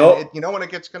of fun. No,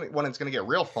 when it's gonna get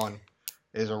real fun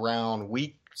is around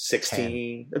week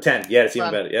 16, 10. Yeah, it's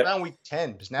even better. Yep. Around week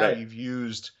 10, because now you've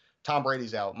used Tom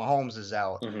Brady's out, Mahomes is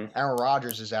out, Aaron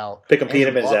Rodgers is out, Pick'em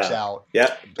Peterman's out.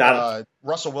 Yep.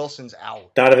 Russell Wilson's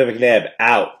out. Donovan McNabb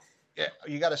out. Yeah,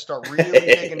 you got to start really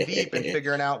digging deep and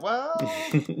figuring out. Well,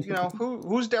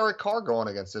 who's Derek Carr going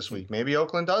against this week? Maybe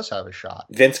Oakland does have a shot.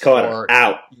 Vince Carter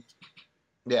out.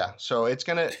 Yeah, so it's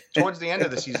gonna towards the end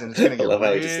of the season, it's gonna get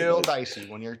real dicey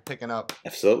when you're picking up.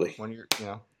 Absolutely. When you're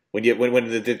When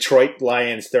the Detroit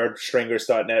Lions third stringer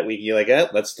starting that week, you're like,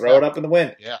 let's throw it up in the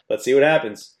wind. Yeah. Let's see what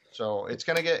happens. So it's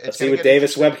gonna get. Let's see what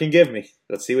Davis Webb can give me.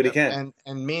 Let's see what he can.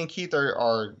 And me and Keith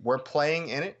we're playing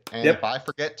in it. And Yep. if I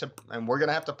forget to, and we're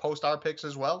gonna have to post our picks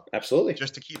as well. Absolutely.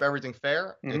 Just to keep everything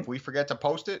fair. Mhm. If we forget to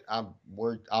post it, I'm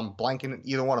blanking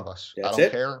either one of us. That's I don't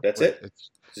it. care. That's it. There's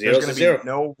Zero gonna to zero. be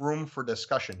no room for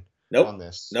discussion on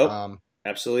this. Nope.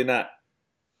 Absolutely not.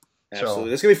 Absolutely. So,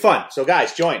 This is going to be fun. So,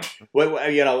 guys, join.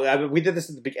 We did this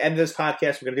at the end of this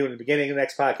podcast. We're going to do it at the beginning of the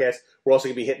next podcast. We're also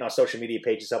going to be hitting our social media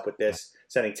pages up with this,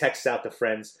 sending texts out to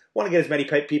friends. Want to get as many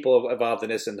people involved in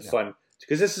this and the fun,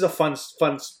 because this is a fun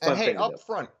and thing hey, to up do.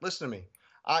 front, listen to me.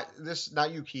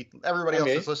 Not you, Keith. Everybody else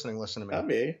that's listening, listen to me. Not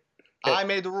me. Okay. I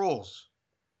made the rules.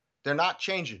 They're not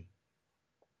changing.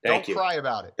 Thank you. Don't cry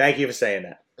about it. Thank you for saying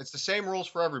that. It's the same rules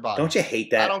for everybody. Don't you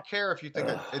hate that? I don't care if you think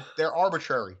they're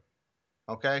arbitrary.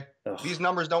 Okay? Ugh. These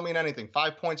numbers don't mean anything.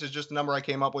 5 points is just a number I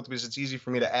came up with because it's easy for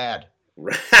me to add.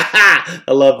 I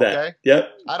love that. Okay?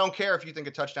 Yep. I don't care if you think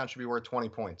a touchdown should be worth 20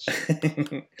 points.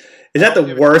 Is that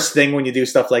the worst thing when you do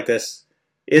stuff like this?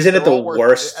 Isn't it the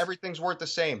worst? Everything's worth the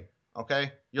same.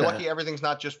 Okay? You're lucky everything's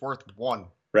not just worth 1.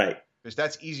 Right. Because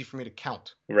that's easy for me to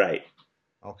count. Right.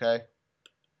 Okay?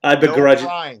 I begrudge. No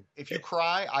crying. If you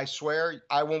cry, I swear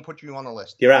I won't put you on the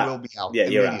list. You're out. You will be out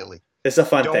You're immediately. out. It's a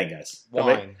fun thing, guys.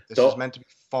 This is meant to be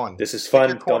fun. This is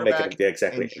fun. Don't make it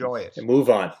exactly. Enjoy it. And move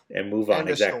on.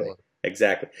 Exactly. Story.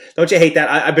 Exactly. Don't you hate that?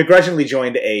 I begrudgingly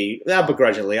joined not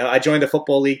begrudgingly. I joined the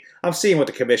football league. I'm seeing what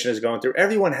the commissioner is going through.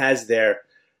 Everyone has their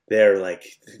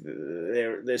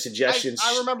suggestions.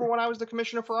 I remember when I was the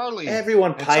commissioner for our league.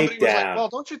 Everyone piped down. Like, well,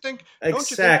 don't you think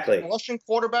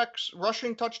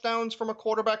rushing touchdowns from a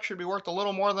quarterback should be worth a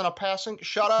little more than a passing?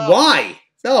 Shut up. Why?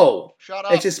 No. Shut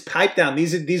up. It's just pipe down.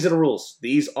 These are the rules.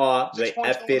 These are the 6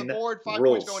 points go on the board, 5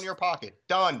 rules. points go in your pocket.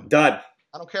 Done. I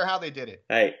don't care how they did it.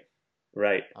 Hey.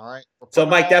 Right. All right. So,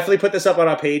 Mike, definitely put this up on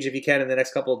our page if you can in the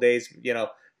next couple of days.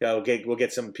 We'll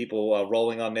get some people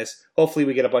rolling on this. Hopefully,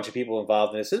 we get a bunch of people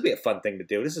involved in this. This will be a fun thing to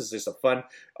do. This is just a fun.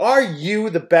 Are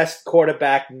you the best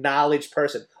quarterback knowledge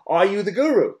person? Are you the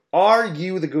guru?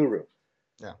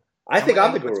 Yeah. I think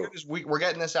I'm the guru. We're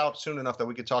getting this out soon enough that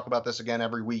we could talk about this again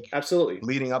every week. Absolutely.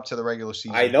 Leading up to the regular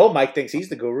season. I know Mike thinks he's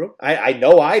the guru. I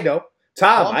know.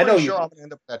 Tom, I'm I know sure I'm going to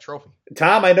end up with that trophy.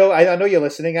 Tom, I know you're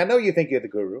listening. I know you think you're the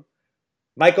guru.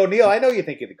 Mike O'Neill, I know you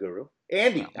think you're the guru.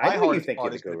 Andy, I know you think you're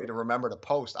the guru. To remember to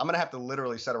post. I'm going to have to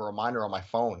literally set a reminder on my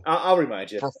phone. I'll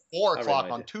remind you. For 4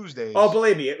 o'clock on Tuesdays. Oh,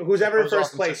 believe me, who's ever in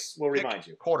first place will remind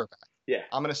you. Quarterback. Yeah.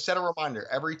 I'm going to set a reminder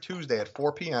every Tuesday at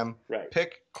 4 p.m. Right.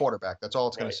 Pick quarterback. That's all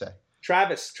it's going to say.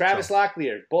 Travis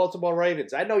Locklear, Baltimore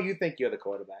Ravens. I know you think you're the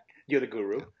quarterback. You're the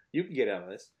guru. Yeah. You can get on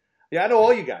this. Yeah, I know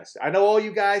all you guys.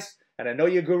 And I know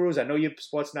you're gurus. I know your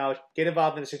sports knowledge. Get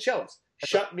involved in this and show us.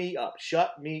 Shut me up.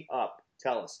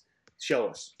 Tell us. Show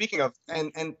us. Speaking of,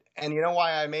 and you know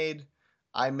why I made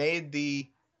the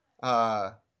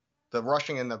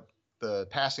rushing and the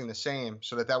passing the same,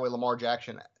 so that way Lamar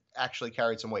Jackson actually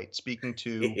carried some weight. Speaking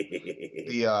to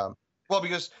the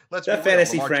because let's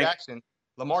be real,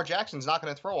 Lamar Jackson's not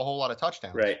going to throw a whole lot of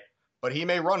touchdowns, right? But he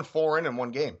may run 4 in one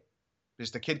game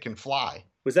because the kid can fly.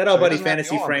 Was that our buddy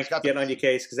Fantasy Frank getting on your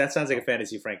case? Because that sounds like a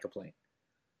Fantasy Frank complaint.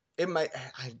 It might.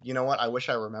 You know what? I wish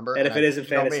I remember. And if it isn't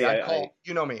fantasy,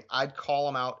 you know me. I'd call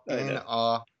him out in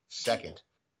a second,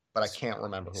 but I can't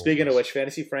remember. Speaking of which,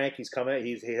 Fantasy Frank, he's coming.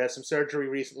 He has some surgery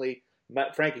recently.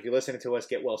 Frank, if you're listening to us,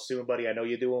 get well soon, buddy. I know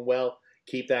you're doing well.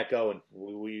 Keep that going.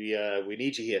 We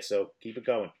need you here, so keep it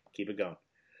going.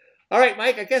 All right,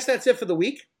 Mike. I guess that's it for the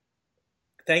week.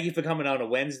 Thank you for coming on a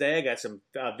Wednesday. I got some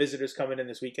visitors coming in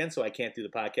this weekend, so I can't do the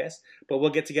podcast. But we'll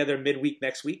get together midweek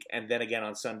next week, and then again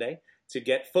on Sunday to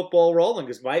get football rolling.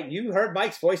 Because Mike, you heard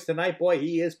Mike's voice tonight. Boy,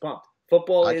 he is pumped.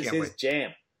 Football is his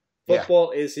jam.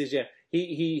 Football is his jam.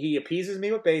 He appeases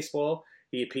me with baseball.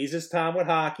 He appeases Tom with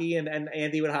hockey and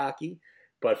Andy with hockey.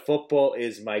 But football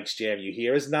is Mike's jam. You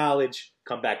hear his knowledge.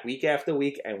 Come back week after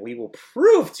week, and we will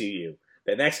prove to you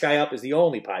the next guy up is the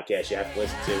only podcast you have to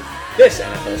listen to this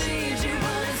NFL season.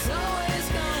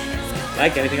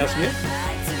 Mike, anything else from you?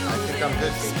 I think I'm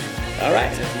good. All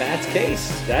right, in Matt's case,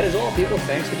 that is all, people.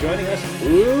 Thanks for joining us.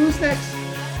 Who's next?